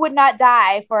mean, who would not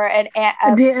die for an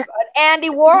Andy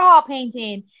Warhol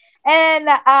painting? And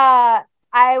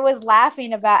I was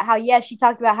laughing about how, she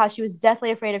talked about how she was deathly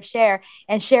afraid of Cher,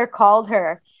 and Cher called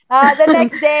her. The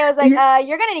next day, I was like,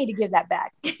 you're going to need to give that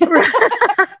back.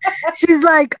 She's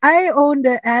like, I owned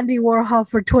an Andy Warhol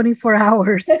for 24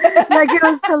 hours. Like, it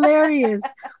was hilarious.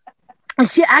 And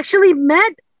she actually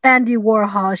met Andy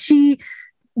Warhol. She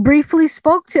briefly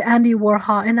spoke to Andy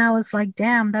Warhol, and I was like,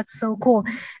 damn, that's so cool.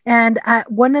 And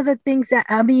one of the things that,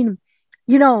 I mean,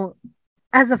 you know,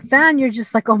 as a fan, you're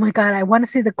just like, oh my God, I want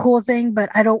to say the cool thing, but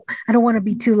I don't want to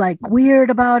be too like weird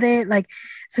about it. Like,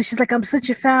 so she's like, I'm such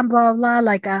a fan, blah, blah.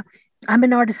 Like, I'm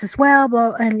an artist as well,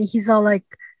 blah. And he's all like,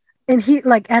 and he,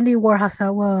 like, Andy Warhol said,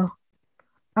 well,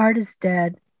 art is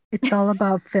dead. It's all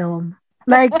about film.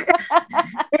 Like,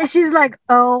 and she's like,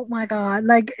 oh my God.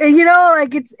 Like, you know,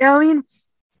 like, it's, I mean,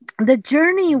 the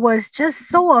journey was just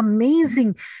so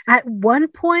amazing. At one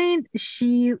point,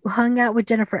 she hung out with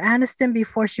Jennifer Aniston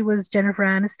before she was Jennifer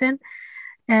Aniston.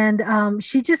 And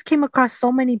she just came across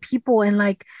so many people, and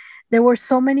like there were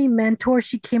so many mentors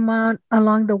she came out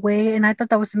along the way. And I thought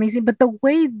that was amazing. But the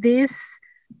way this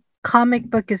comic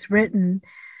book is written,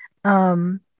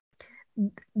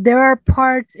 there are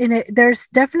parts in it. There's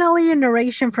definitely a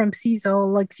narration from Cecil,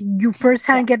 like you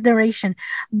firsthand get narration,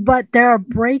 but there are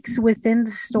breaks within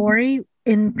the story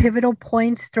in pivotal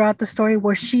points throughout the story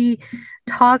where she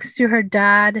talks to her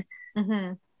dad.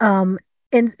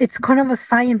 And it's kind of a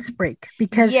science break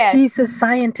because he's a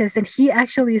scientist and he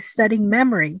actually is studying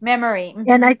memory.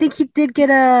 And I think he did get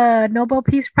a Nobel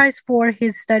Peace Prize for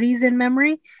his studies in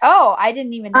memory. Oh, I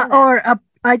didn't even know that.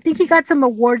 I think he got some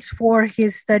awards for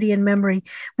his study in memory,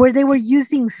 where they were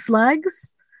using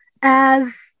slugs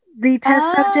as the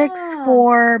test subjects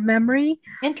for memory.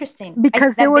 Interesting.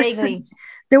 Because they were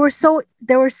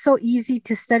so easy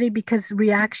to study because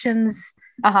reactions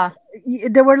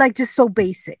they were like just so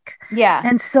basic.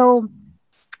 And so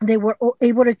they were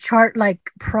able to chart like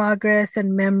progress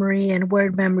and memory and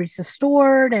where memories are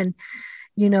stored, and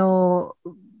you know,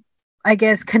 I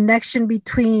guess connection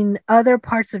between other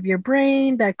parts of your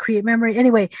brain that create memory.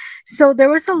 Anyway, so there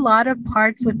was a lot of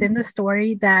parts within the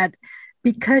story that,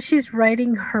 because she's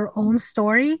writing her own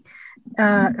story,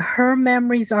 her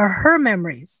memories are her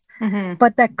memories.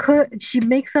 But she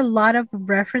makes a lot of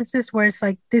references where it's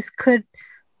like, this could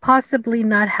possibly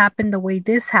not happen the way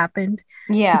this happened.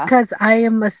 Because I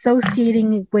am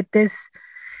associating with this.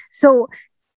 So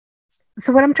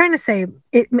what I'm trying to say,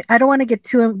 I don't want to get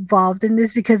too involved in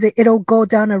this because it'll go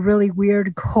down a really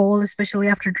weird hole, especially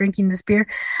after drinking this beer.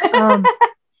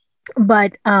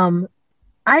 But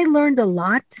I learned a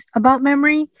lot about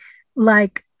memory.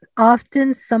 Like,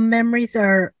 often some memories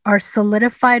are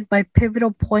solidified by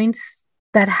pivotal points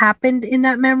that happened in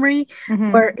that memory,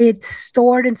 where it's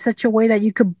stored in such a way that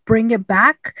you could bring it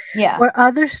back. Where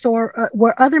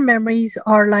other memories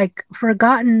are like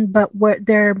forgotten, but where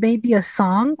there may be a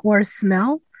song or a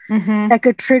smell that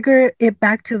could trigger it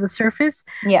back to the surface.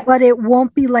 But it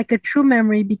won't be like a true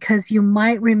memory because you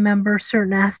might remember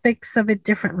certain aspects of it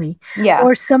differently.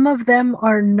 Or some of them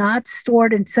are not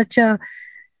stored in such a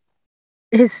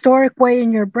historic way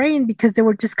in your brain because they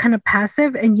were just kind of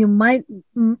passive, and you might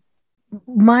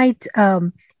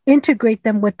integrate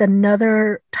them with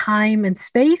another time and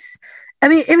space. I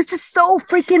mean, it was just so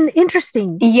freaking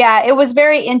interesting. Yeah, it was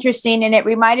very interesting, and it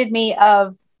reminded me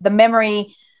of the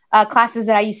memory classes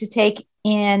that I used to take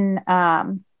in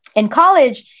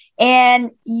college.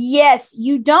 And yes,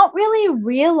 you don't really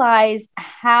realize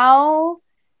how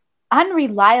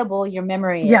unreliable your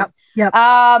memory is. Yep. Yep.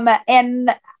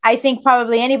 And I think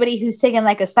probably anybody who's taken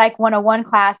like a Psych 101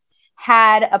 class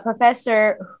had a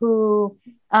professor who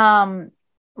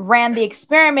ran the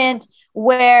experiment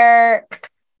where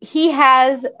he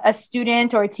has a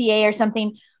student or a TA or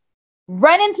something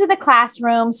run into the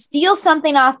classroom, steal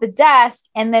something off the desk,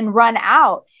 and then run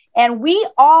out. And we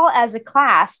all, as a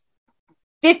class,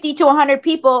 50 to 100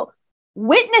 people,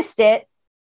 witnessed it,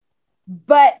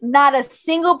 but not a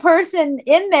single person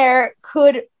in there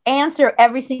could answer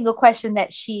every single question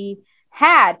that she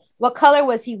had. What color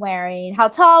was he wearing? How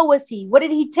tall was he? What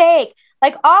did he take?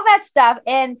 Like all that stuff.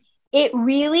 And it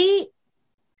really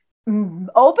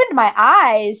opened my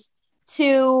eyes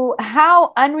to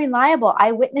how unreliable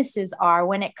eyewitnesses are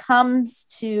when it comes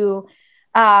to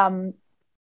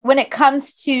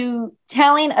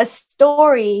telling a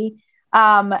story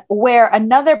where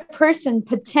another person's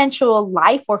potential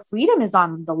life or freedom is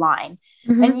on the line.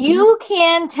 Mm-hmm. And you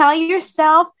can tell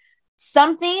yourself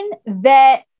something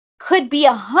that could be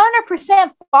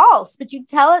 100% false, but you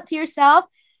tell it to yourself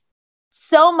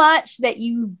so much that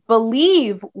you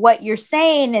believe what you're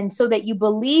saying, and so that you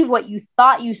believe what you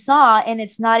thought you saw. And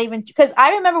it's not even, because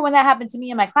I remember when that happened to me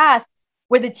in my class,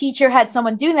 where the teacher had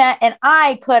someone do that, and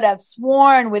I could have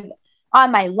sworn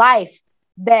on my life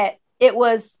that it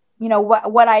was,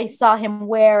 what I saw him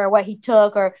wear or what he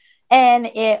took,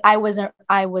 I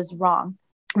was wrong.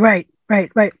 Right.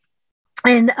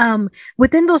 And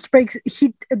within those breaks,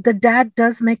 the dad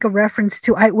does make a reference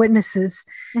to eyewitnesses,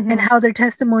 mm-hmm. and how their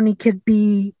testimony could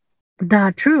be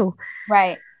not true.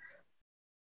 Right.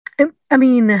 I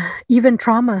mean, even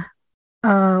trauma,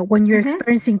 when you're mm-hmm.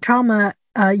 experiencing trauma,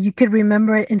 you could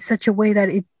remember it in such a way that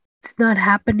it's not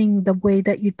happening the way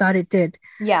that you thought it did.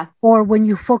 Yeah. Or when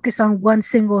you focus on one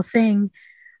single thing.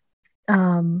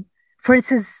 For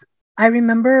instance, I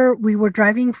remember we were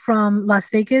driving from Las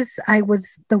Vegas. I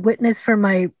was the witness for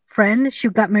my friend. She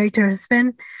got married to her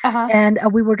husband. Uh-huh. And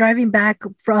we were driving back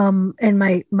and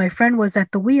my friend was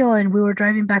at the wheel, and we were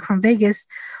driving back from Vegas,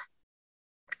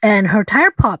 and her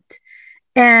tire popped.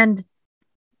 And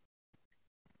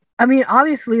I mean,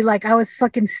 obviously, like, I was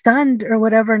fucking stunned or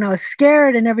whatever, and I was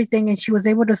scared and everything, and she was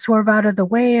able to swerve out of the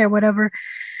way or whatever.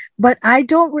 But I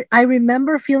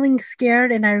remember feeling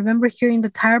scared, and I remember hearing the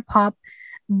tire pop.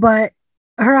 But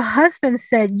her husband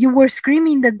said, "You were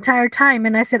screaming the entire time."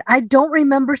 And I said, "I don't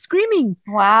remember screaming."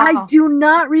 Wow. I do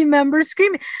not remember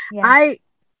screaming. Yeah. I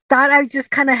thought I just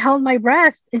kind of held my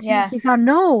breath. And he thought,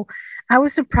 no. I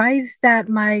was surprised that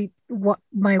my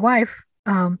wife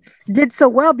did so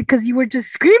well, because you were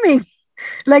just screaming.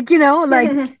 Like, he's all like,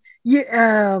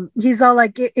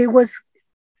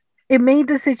 it made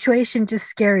the situation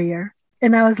just scarier.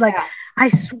 And I was like, I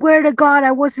swear to God,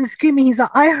 I wasn't screaming. He's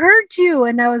like, I heard you.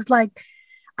 And I was like,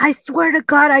 I swear to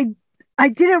God, I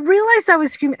didn't realize I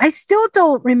was screaming. I still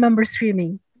don't remember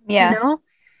screaming. Yeah.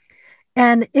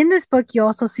 And in this book, you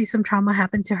also see some trauma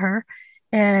happen to her.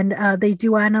 And they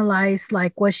do analyze,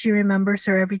 like, what she remembers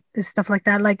or stuff like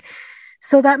that. Like,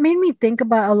 so that made me think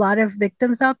about a lot of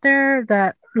victims out there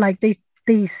that, like,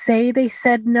 they say they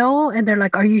said no, and they're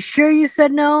like, are you sure you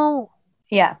said no?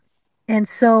 Yeah. And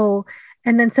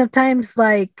then sometimes,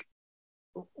 like,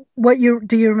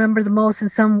 do you remember the most?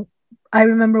 And I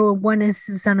remember one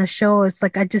instance on a show, it's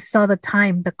like, I just saw the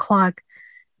time, the clock,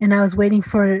 and I was waiting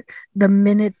for the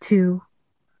minute to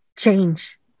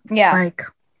change. Yeah. Like,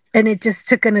 and it just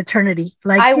took an eternity.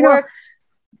 Like, I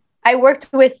worked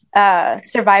with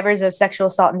survivors of sexual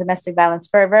assault and domestic violence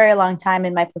for a very long time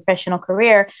in my professional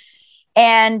career.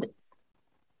 And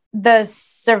the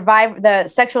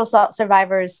sexual assault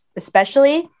survivors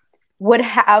especially would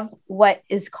have what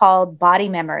is called body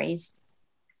memories,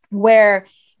 where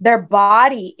their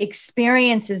body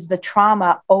experiences the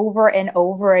trauma over and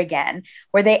over again,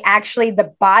 where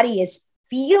the body is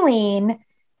feeling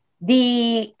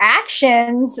the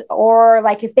actions, or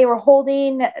like if they were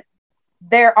holding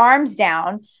their arms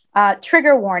down,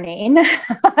 trigger warning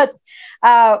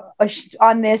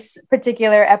on this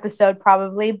particular episode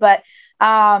probably, but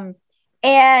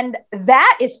and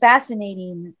that is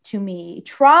fascinating to me.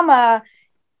 Trauma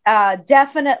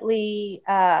definitely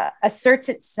asserts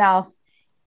itself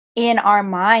in our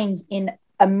minds in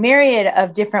a myriad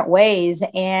of different ways,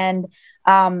 and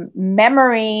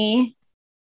memory,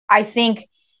 I think,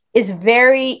 is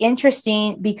very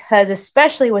interesting, because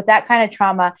especially with that kind of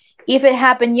trauma, if it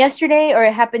happened yesterday or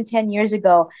it happened 10 years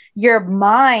ago, your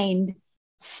mind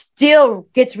still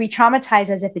gets re-traumatized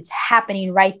as if it's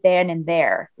happening right then and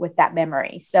there with that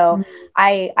memory. So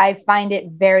I find it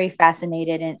very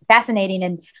fascinating,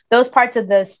 and those parts of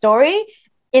the story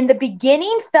in the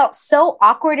beginning felt so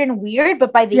awkward and weird,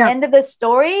 but by the end of the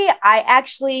story, I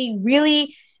actually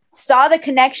really saw the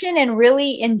connection and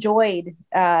really enjoyed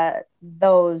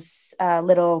those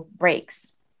little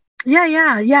breaks.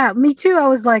 Yeah. Me too. I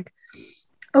was like,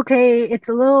 okay, it's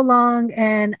a little long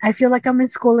and I feel like I'm in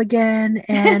school again.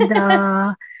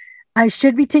 And I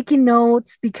should be taking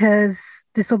notes because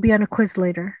this will be on a quiz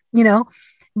later, you know?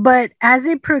 But as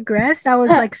it progressed, I was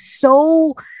like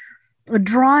so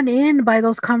drawn in by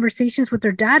those conversations with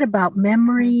her dad about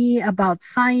memory, about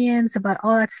science, about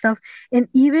all that stuff. And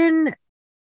even,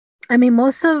 I mean,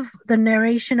 most of the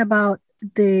narration about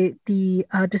the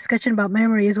discussion about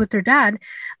memory is with her dad,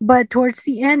 but towards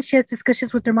the end she has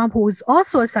discussions with her mom, who is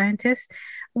also a scientist,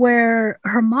 where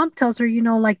her mom tells her, you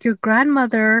know, like your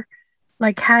grandmother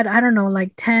like had, I don't know,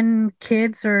 like 10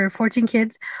 kids or 14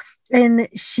 kids, and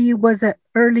she was a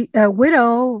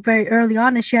widow very early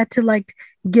on, and she had to like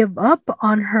give up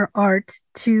on her art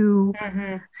to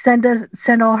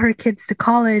send all her kids to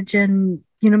college, and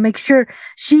you know, make sure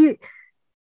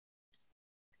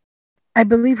I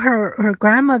believe her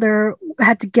grandmother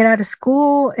had to get out of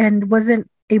school and wasn't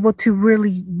able to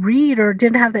really read or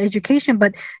didn't have the education,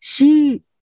 but she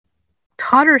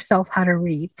taught herself how to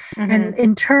read. And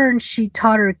in turn, she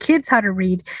taught her kids how to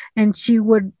read, and she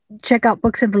would check out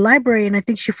books in the library. And I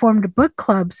think she formed book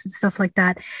clubs and stuff like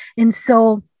that. And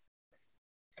so,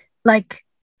 like,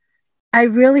 I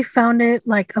really found it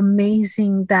like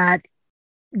amazing that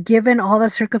given all the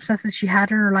circumstances she had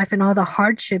in her life and all the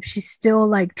hardships, she still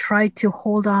like tried to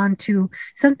hold on to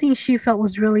something she felt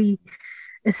was really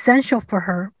essential for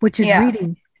her, which is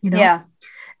reading, you know?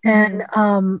 And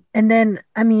then,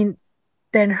 I mean,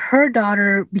 then her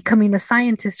daughter becoming a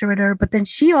scientist or whatever, but then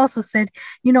she also said,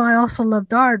 you know, I also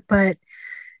loved art, but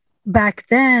back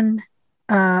then,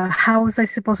 how was I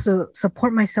supposed to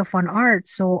support myself on art?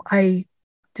 So I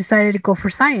decided to go for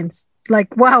science.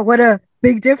 Like, wow, what a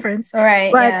big difference. All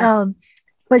right.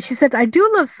 But she said, I do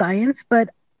love science, but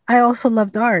I also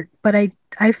loved art. But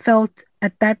I felt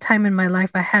at that time in my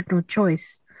life, I had no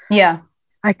choice. Yeah.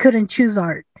 I couldn't choose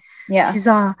art. Yeah. She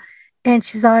saw,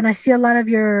 and I see a lot of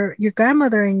your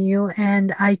grandmother in you,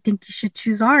 and I think you should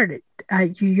choose art.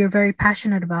 You're very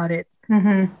passionate about it.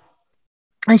 And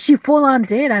she full on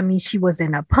did. I mean, she was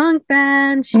in a punk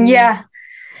band.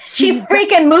 She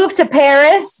freaking moved to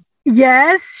Paris.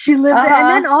 Yes, she lived there, and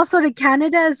then also to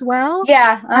Canada as well.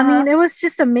 Yeah. I mean, it was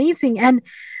just amazing. And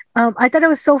I thought it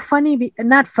was so funny,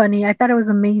 not funny. I thought it was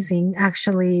amazing,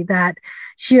 actually, that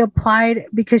she applied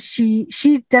because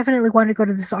she definitely wanted to go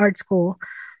to this art school,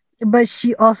 but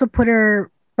she also put her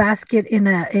basket in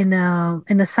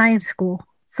a science school.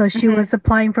 So she was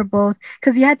applying for both,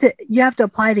 because you have to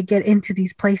apply to get into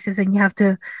these places, and you have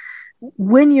to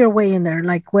win your way in there,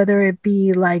 like whether it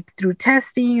be like through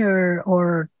testing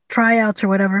or tryouts or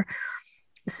whatever.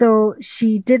 So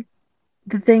she did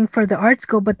the thing for the art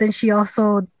school, but then she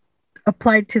also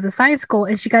applied to the science school,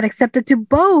 and she got accepted to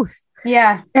both.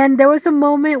 Yeah. And there was a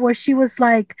moment where she was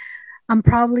like, I'm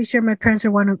probably sure my parents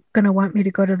are gonna want me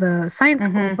to go to the science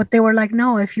school, but they were like,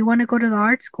 no, if you want to go to the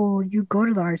art school, you go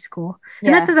to the art school.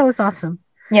 And I thought that was awesome.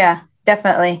 Yeah,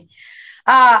 definitely.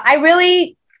 I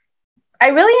really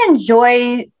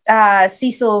enjoy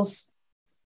Cecil's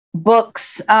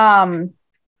books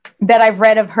that I've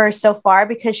read of her so far,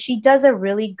 because she does a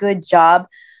really good job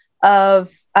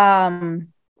of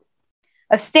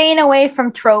staying away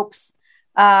from tropes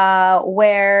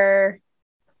where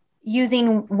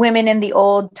using women in the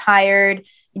old, tired,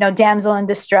 you know, damsel in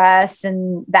distress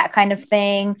and that kind of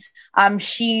thing.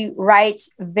 She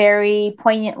writes very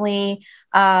poignantly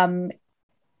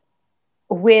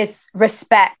with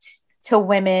respect to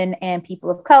women and people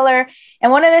of color.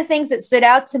 And one of the things that stood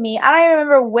out to me, I don't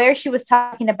remember where she was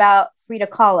talking about Frida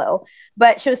Kahlo,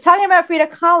 but she was talking about Frida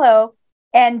Kahlo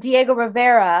and Diego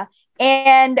Rivera.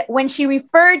 And when she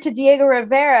referred to Diego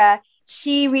Rivera,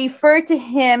 she referred to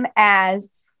him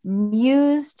as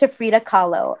muse to Frida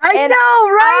Kahlo. I know,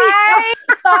 right?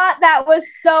 I thought that was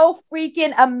so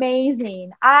freaking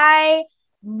amazing. I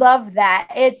love that.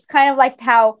 It's kind of like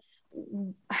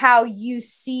how you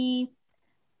see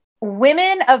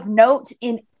women of note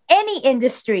in any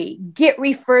industry get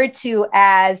referred to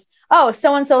as, oh,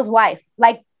 so-and-so's wife.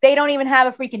 Like, they don't even have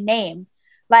a freaking name.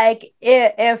 Like,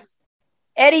 if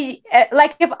Eddie,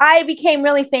 like if I became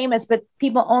really famous, but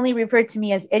people only referred to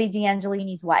me as Eddie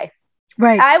D'Angelini's wife,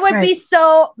 right? I would be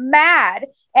so mad.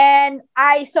 And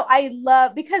I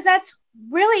love, because that's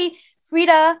really,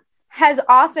 Frida has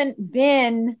often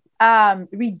been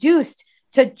reduced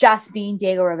to just being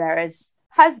Diego Rivera's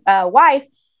wife,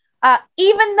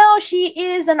 even though she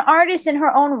is an artist in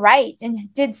her own right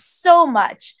and did so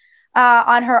much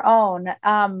on her own.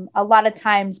 A lot of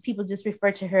times people just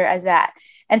refer to her as that.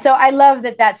 And so I love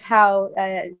that that's how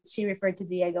she referred to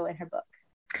Diego in her book.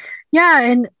 Yeah,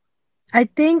 and I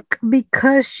think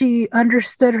because she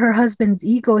understood her husband's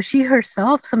ego, she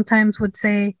herself sometimes would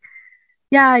say,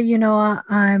 yeah,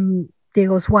 I'm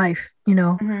Diego's wife,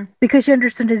 because she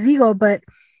understood his ego. But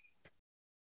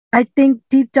I think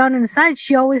deep down inside,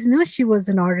 she always knew she was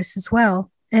an artist as well.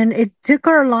 And it took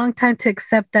her a long time to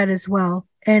accept that as well.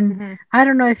 And I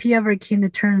don't know if he ever came to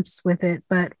terms with it,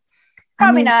 but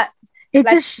probably not. It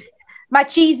like, just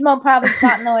machismo probably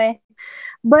got in the way.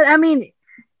 But I mean,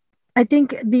 I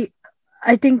think the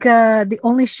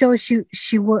only show she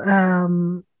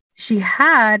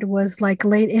had was like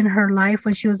late in her life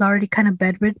when she was already kind of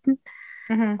bedridden.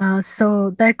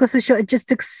 So that goes to show it just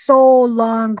took so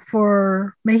long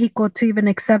for Mexico to even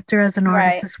accept her as an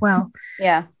artist as well.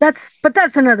 Yeah, that's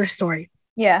another story.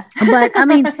 Yeah, but I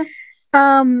mean,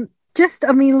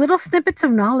 little snippets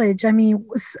of knowledge. I mean,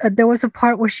 there was a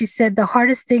part where she said the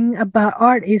hardest thing about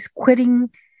art is quitting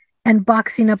and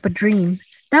boxing up a dream.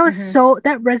 That was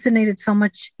that resonated so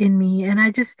much in me. And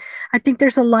I think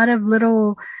there's a lot of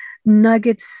little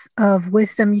nuggets of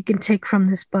wisdom you can take from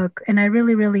this book. And I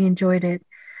really, really enjoyed it.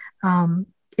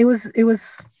 It was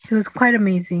quite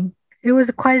amazing. It was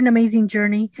quite an amazing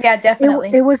journey. Yeah,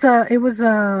 definitely. It was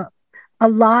a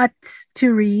lot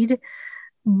to read,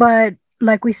 but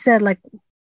like we said, like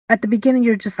at the beginning,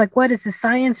 you're just like, what is this,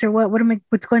 science or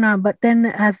what's going on? But then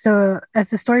as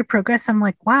the story progressed, I'm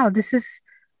like, wow, this is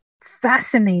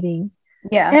fascinating.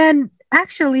 Yeah. And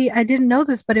actually, I didn't know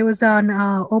this, but it was on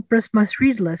Oprah's must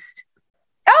read list.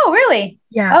 Oh, really?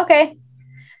 Yeah. Okay.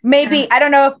 Maybe I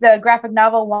don't know if the graphic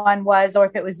novel one was or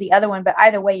if it was the other one, but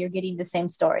either way, you're getting the same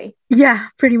story. Yeah,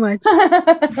 pretty much.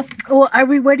 Well, are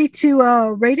we ready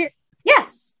to rate it?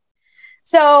 Yes.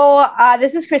 So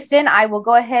this is Kristen. I will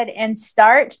go ahead and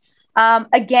start.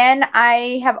 Again,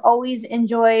 I have always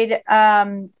enjoyed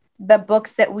the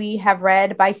books that we have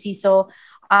read by Cecil.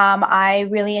 I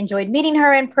really enjoyed meeting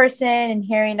her in person and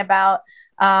hearing about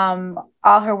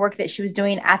all her work that she was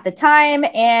doing at the time.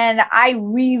 And I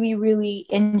really, really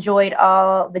enjoyed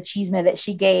all the chisme that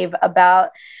she gave about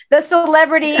the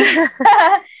celebrities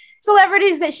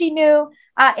that she knew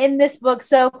in this book.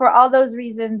 So for all those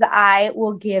reasons, I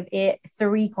will give it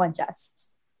 3 conchas.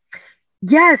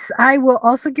 Yes, I will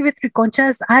also give it 3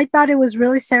 conchas. I thought it was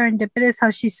really serendipitous how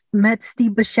she met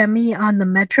Steve Buscemi on the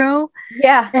metro.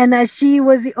 Yeah. And that she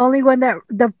was the only one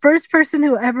the first person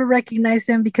who ever recognized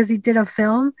him because he did a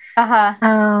film.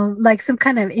 Like some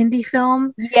kind of indie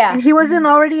film. Yeah. And he wasn't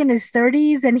already in his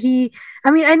 30s. And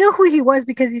I know who he was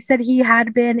because he said he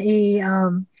had been a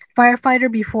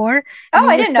firefighter before. Oh,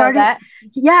 I didn't know that.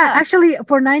 Yeah, actually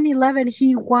for 9/11,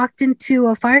 he walked into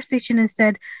a fire station and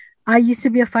said, I used to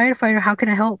be a firefighter. How can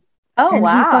I help? Oh, and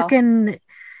wow.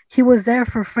 He was there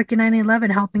for freaking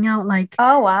 9/11 helping out. Like,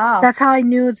 oh, wow. That's how I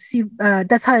knew.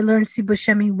 That's how I learned Steve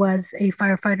Buscemi was a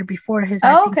firefighter before his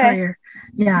acting career.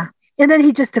 Yeah. And then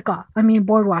he just took off. I mean,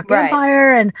 Boardwalk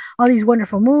Empire and all these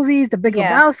wonderful movies, The Big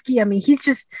Lebowski. I mean, he's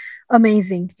just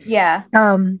amazing. Yeah.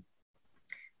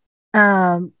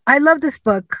 I love this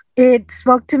book. It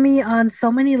spoke to me on so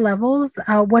many levels.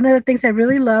 One of the things I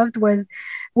really loved was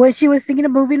when she was thinking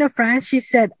of moving to France, she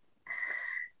said,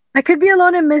 I could be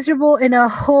alone and miserable in a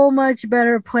whole much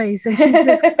better place. And she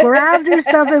just grabbed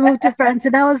herself and moved to France.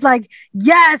 And I was like,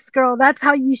 yes, girl, that's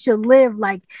how you should live.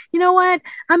 Like, you know what?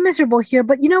 I'm miserable here,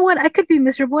 but you know what? I could be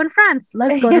miserable in France.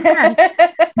 Let's go to France.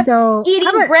 So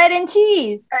eating bread and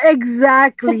cheese.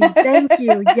 Exactly. Thank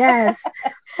you. Yes.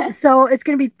 So it's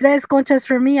going to be 3 conchas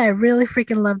for me. I really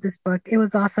freaking love this book. It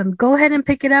was awesome. Go ahead and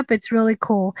pick it up. It's really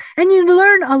cool. And you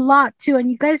learn a lot too. And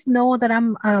you guys know that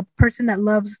I'm a person that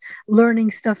loves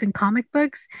learning stuff in comic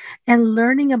books, and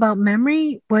learning about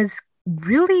memory was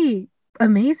really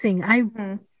amazing.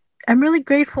 I'm really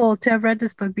grateful to have read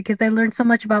this book because I learned so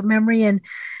much about memory and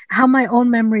how my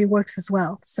own memory works as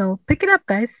well. So pick it up,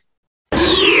 guys.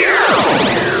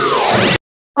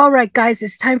 All right, guys,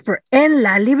 it's time for En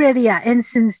La Librería. And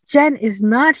since Jen is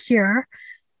not here,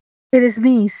 it is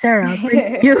me, Sarah,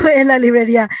 bringing you En La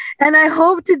Librería. And I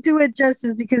hope to do it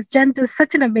justice because Jen does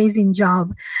such an amazing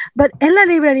job. But En La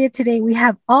Librería today, we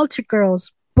have Altar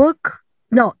Girls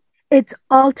it's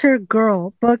Altar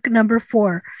Girl, book number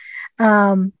 4.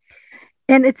 And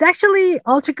it's actually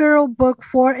Altar Girl book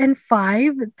 4 and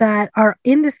 5 that are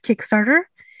in this Kickstarter.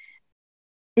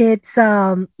 It's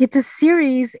a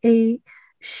series, a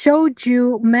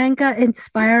shoujo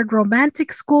manga-inspired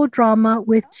romantic school drama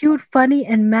with cute, funny,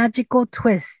 and magical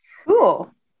twists. Cool.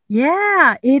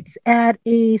 Yeah, it's at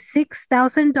a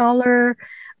 $6,000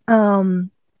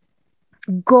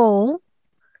 goal.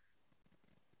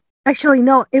 Actually,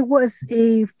 no, it was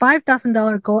a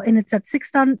 $5,000 goal and it's at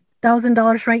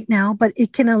 $6,000 right now, but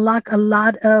it can unlock a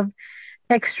lot of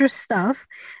extra stuff.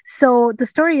 So the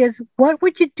story is, what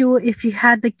would you do if you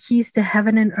had the keys to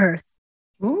heaven and earth?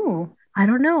 Ooh. I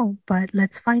don't know, but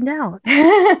let's find out.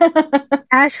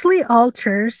 Ashley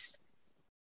Alters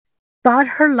thought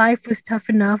her life was tough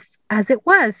enough as it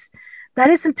was. That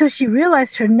is until she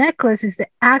realized her necklace is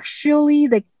actually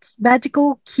the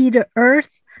magical key to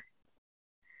earth.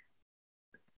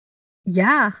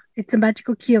 Yeah, it's a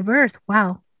magical key of earth.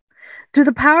 Wow. Through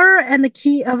the power and the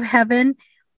key of heaven,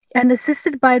 and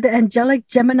assisted by the angelic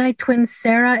Gemini twins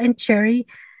Sarah and Cherry,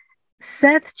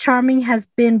 Seth Charming has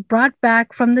been brought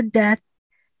back from his death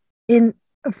in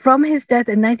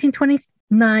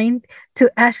 1929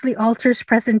 to Ashley Alter's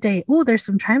present day. Oh, there's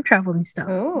some time traveling stuff.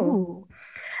 Ooh.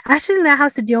 Ashley now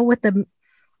has to deal with the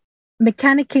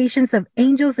mechanications of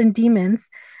angels and demons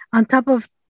on top of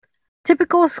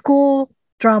typical school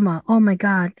drama. Oh my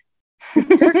God.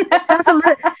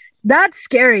 That's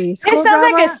scary. School it sounds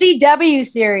drama, like a CW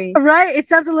series. Right? It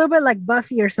sounds a little bit like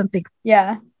Buffy or something.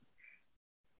 Yeah.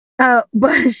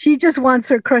 But she just wants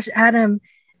her crush Adam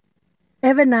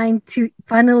Evanine to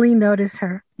finally notice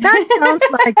her. That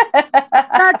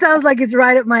sounds like it's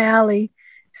right up my alley.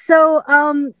 So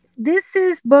this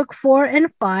is book 4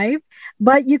 and 5,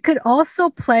 but you could also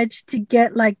pledge to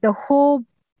get like the whole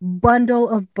bundle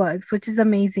of books, which is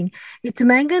amazing. It's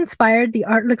manga inspired. The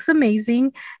art looks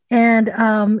amazing. And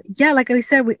yeah, like I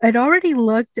said, it already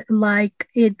looked like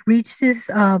it reached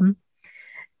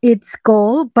its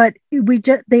goal, but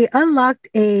they unlocked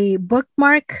a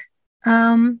bookmark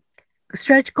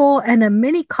stretch goal and a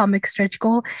mini comic stretch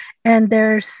goal, and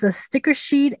there's a sticker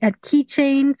sheet and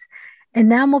keychains,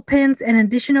 enamel pins, and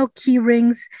additional key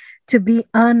rings to be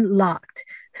unlocked.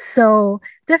 So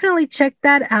definitely check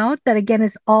that out. That again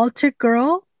is Alter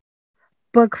Girl,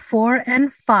 book 4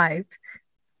 and 5.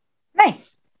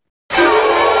 Nice.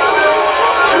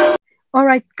 All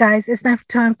right, guys, it's now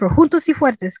time for Juntos y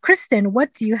Fuertes. Kristen,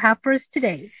 what do you have for us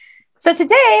today? So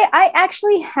today I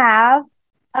actually have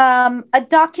a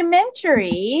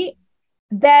documentary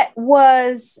that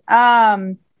was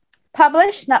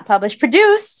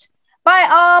produced by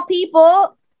all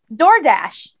people,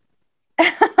 DoorDash.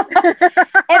 And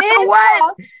it is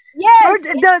what? Yes.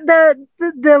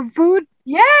 The food?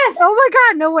 Yes. Oh my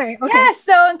God, no way. Okay. Yes.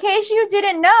 So in case you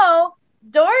didn't know,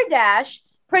 DoorDash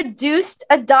produced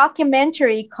a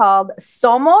documentary called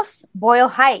Somos Boyle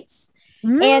Heights.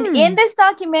 And in this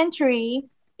documentary,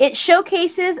 it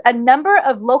showcases a number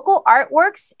of local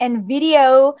artworks and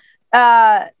video,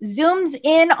 zooms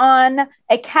in on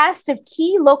a cast of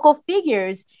key local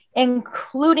figures,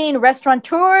 including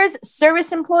restaurateurs,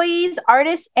 service employees,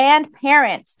 artists, and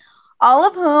parents, all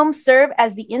of whom serve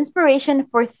as the inspiration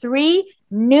for 3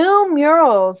 new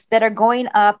murals that are going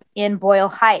up in Boyle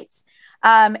Heights.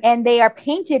 And they are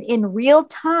painted in real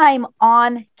time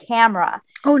on camera.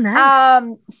 Oh,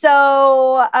 nice.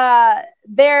 So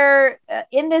they're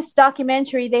in this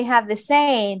documentary, they have the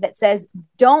saying that says,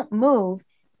 "Don't move,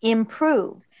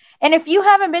 improve." And if you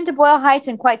haven't been to Boyle Heights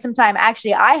in quite some time,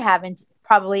 actually, I haven't.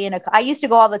 I used to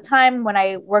go all the time when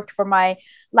I worked for my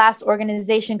last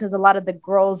organization because a lot of the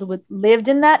girls lived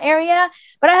in that area,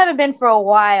 but I haven't been for a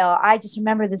while. I just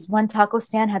remember this one taco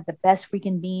stand had the best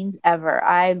freaking beans ever.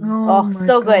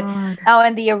 So good. Oh,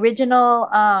 and the original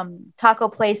taco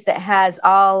place that has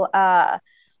all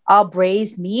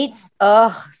braised meats.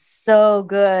 Oh, so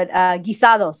good.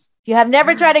 Guisados. If you have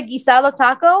never tried a guisado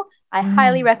taco, I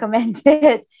highly recommend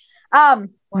it.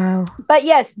 Wow. But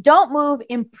yes, don't move,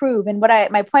 improve. And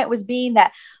my point was being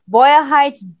that Boyle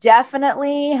Heights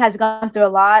definitely has gone through a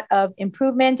lot of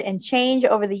improvement and change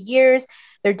over the years.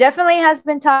 There definitely has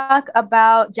been talk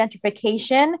about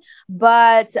gentrification,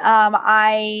 but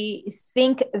I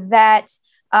think that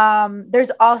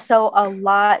there's also a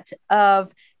lot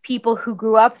of people who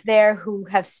grew up there, who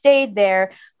have stayed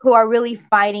there, who are really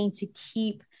fighting to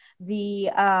keep the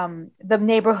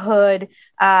neighborhood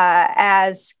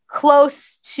as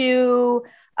close to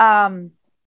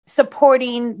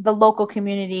supporting the local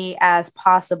community as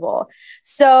possible.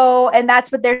 So, and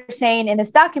that's what they're saying in this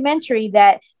documentary,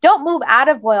 that don't move out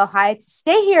of Boyle Heights,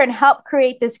 stay here and help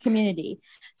create this community.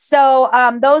 So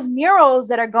those murals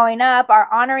that are going up are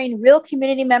honoring real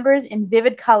community members in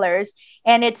vivid colors.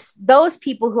 And it's those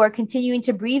people who are continuing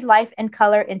to breathe life and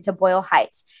color into Boyle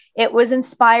Heights. It was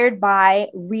inspired by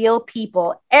real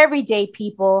people, everyday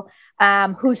people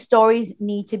whose stories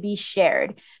need to be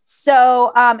shared.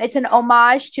 So it's an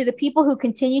homage to the people who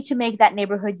continue to make that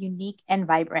neighborhood unique and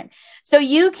vibrant. So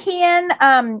you can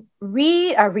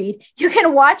you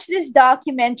can watch this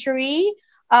documentary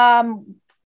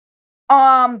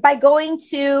by going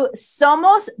to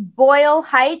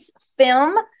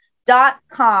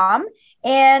somosboyleheightsfilm.com,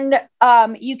 and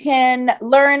you can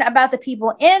learn about the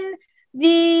people in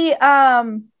the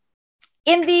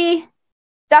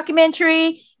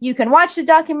documentary. You can watch the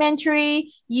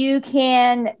documentary. You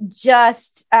can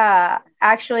just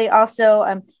actually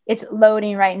also it's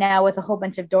loading right now with a whole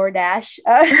bunch of DoorDash.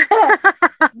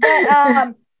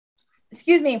 But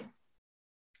excuse me.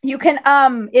 You can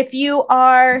if you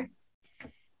are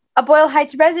a Boyle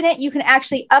Heights resident, you can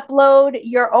actually upload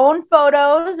your own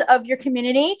photos of your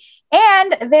community.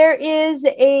 And there is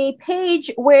a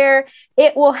page where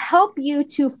it will help you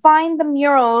to find the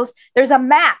murals. There's a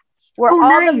map where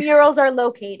all the murals are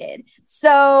located.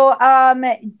 So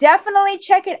definitely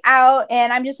check it out.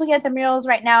 And I'm just looking at the murals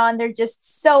right now, and they're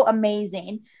just so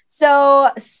amazing.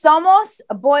 So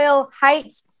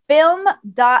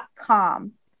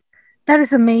somosboyleheightsfilm.com. That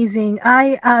is amazing.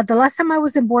 The last time I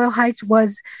was in Boyle Heights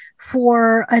was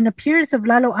for an appearance of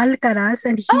Lalo Alcaraz,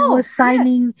 and he was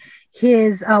signing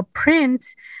his print.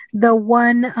 The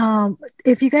one,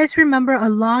 if you guys remember, a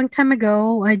long time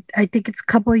ago, I think it's a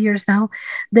couple of years now,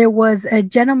 there was a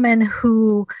gentleman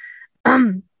who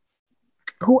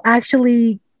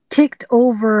actually kicked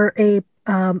over a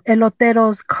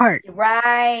elotero's cart.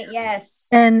 Right. Yes.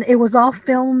 And it was all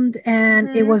filmed,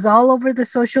 and it was all over the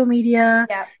social media.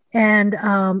 Yeah.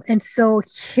 And so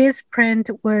his print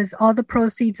was, all the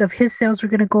proceeds of his sales were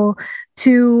going to go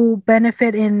to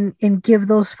benefit and give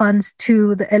those funds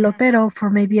to the elotero for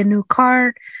maybe a new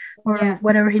cart or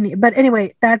whatever he needs. But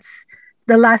anyway, that's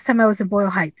the last time I was in Boyle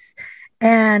Heights.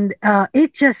 And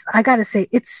it just, I got to say,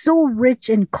 it's so rich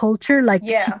in culture, like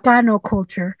Chicano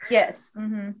culture. Yes.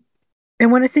 Mm-hmm.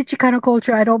 And when I say Chicano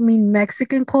culture, I don't mean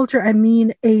Mexican culture. I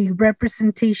mean a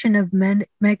representation of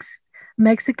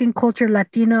Mexican culture,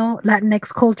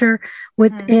 Latinx culture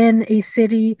within a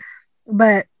city,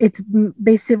 but it's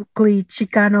basically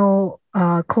Chicano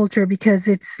culture, because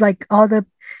it's like all the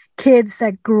kids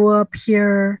that grew up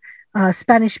here,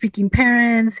 Spanish-speaking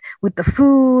parents, with the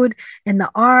food and the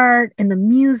art and the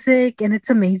music, and it's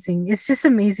amazing. It's just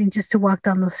amazing just to walk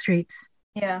down those streets.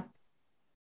 Yeah,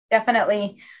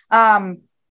 definitely. I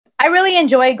really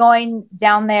enjoy going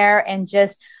down there and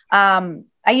just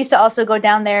I used to also go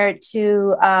down there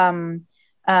to 0101.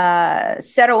 I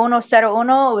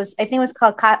think it was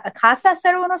called Casa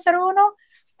 0101,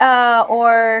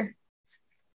 or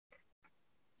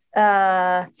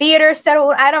Theater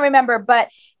 01. I don't remember, but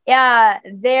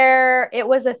it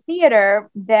was a theater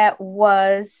that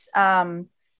was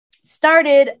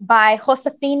started by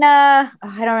Josefina.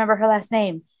 I don't remember her last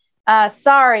name.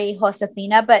 Sorry,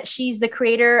 Josefina, but she's the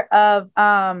creator of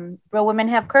Real Women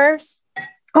Have Curves.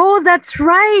 Oh, that's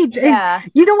right. Yeah.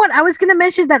 And you know what? I was going to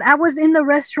mention that I was in the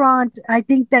restaurant, I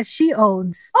think, that she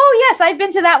owns. Oh, yes. I've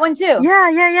been to that one too.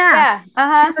 Yeah.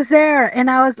 Uh-huh. She was there, and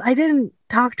I didn't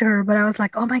talk to her, but I was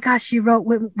like, oh my gosh, she wrote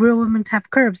Real Women Have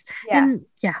Curves. Yeah. And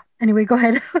anyway, go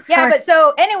ahead. Yeah, but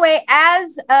so anyway,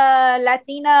 as a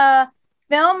Latina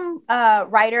film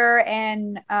writer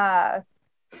and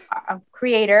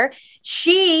creator,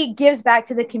 she gives back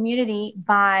to the community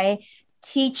by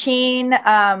teaching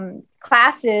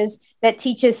classes that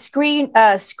teaches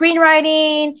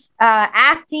screenwriting,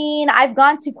 acting. I've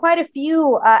gone to quite a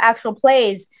few actual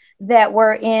plays that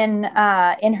were in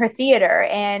her theater,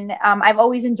 and I've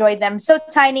always enjoyed them. So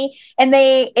tiny, and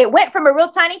it went from a real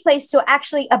tiny place to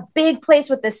actually a big place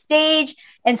with a stage,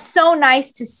 and so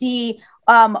nice to see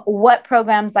what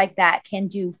programs like that can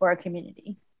do for a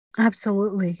community.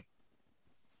 Absolutely.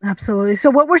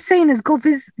 So what we're saying is go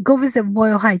visit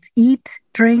Boyle Heights, eat,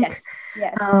 drink,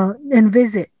 yes. And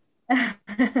visit.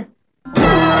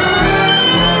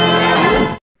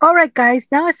 All right, guys,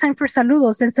 now it's time for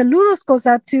saludos, and saludos goes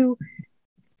out to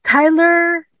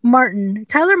Tyler Martin.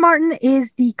 Tyler Martin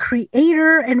is the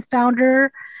creator and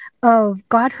founder of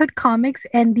Godhood Comics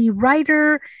and the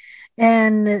writer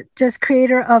and just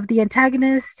creator of The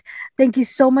Antagonist. Thank you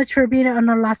so much for being on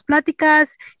our Las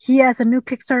Platicas. He has a new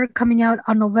Kickstarter coming out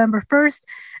on November 1st.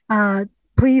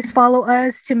 Please follow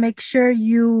us to make sure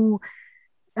you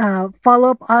follow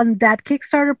up on that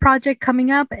Kickstarter project coming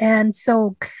up. And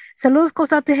so saludos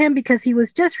goes out to him because he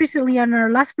was just recently on our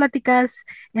Las Platicas.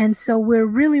 And so we're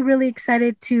really, really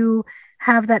excited to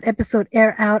have that episode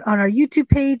air out on our YouTube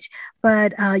page.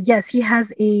 But yes, he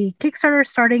has a Kickstarter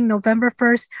starting November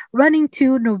 1st, running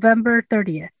to November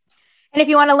 30th. And if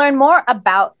you want to learn more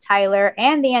about Tyler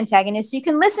and The Antagonist, you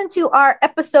can listen to our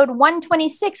episode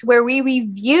 126, where we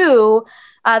review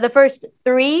the first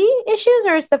 3 issues,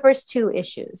 or is the first 2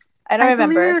 issues? I don't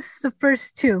remember. I believe it's the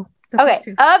first 2.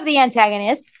 Of The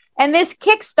Antagonist. And this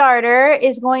Kickstarter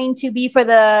is going to be for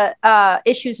the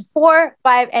issues 4,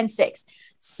 5, and 6.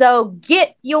 So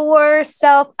get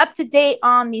yourself up to date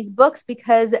on these books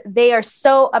because they are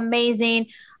so amazing.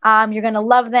 You're going to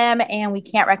love them, and we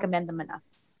can't recommend them enough.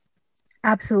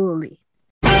 Absolutely.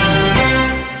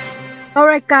 All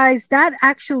right, guys, that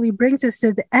actually brings us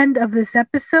to the end of this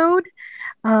episode.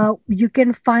 You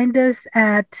can find us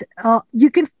at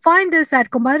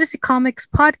Comadres y Comics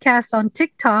Podcast on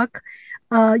TikTok.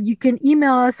 You can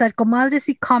email us at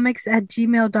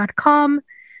comadresycomics@gmail.com.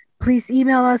 Please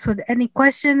email us with any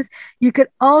questions. You could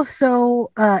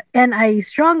also, and I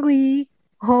strongly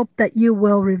hope that you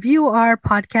will review our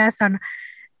podcast on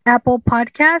Apple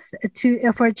Podcasts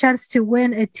for a chance to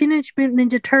win a Teenage Mutant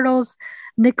Ninja Turtles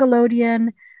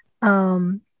Nickelodeon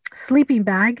sleeping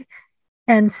bag.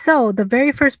 And so the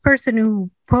very first person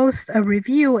who posts a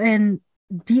review and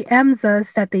DMs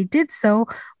us that they did so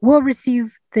will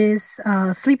receive this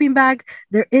sleeping bag.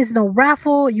 There is no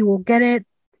raffle. You will get it.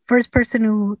 First person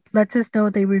who lets us know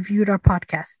they reviewed our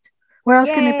podcast. Where else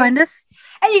can they find us?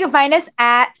 And you can find us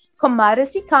at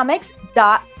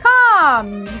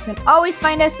comadresycomics.com. You can always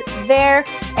find us there,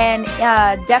 and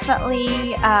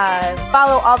definitely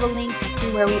follow all the links to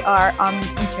where we are on the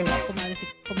internet.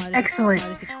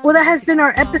 Excellent. Well, that has been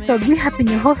our episode. We have been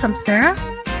your host. I'm Sarah.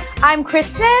 I'm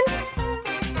Kristen.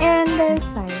 And there's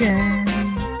Simon.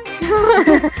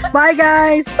 Bye,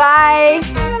 guys. Bye.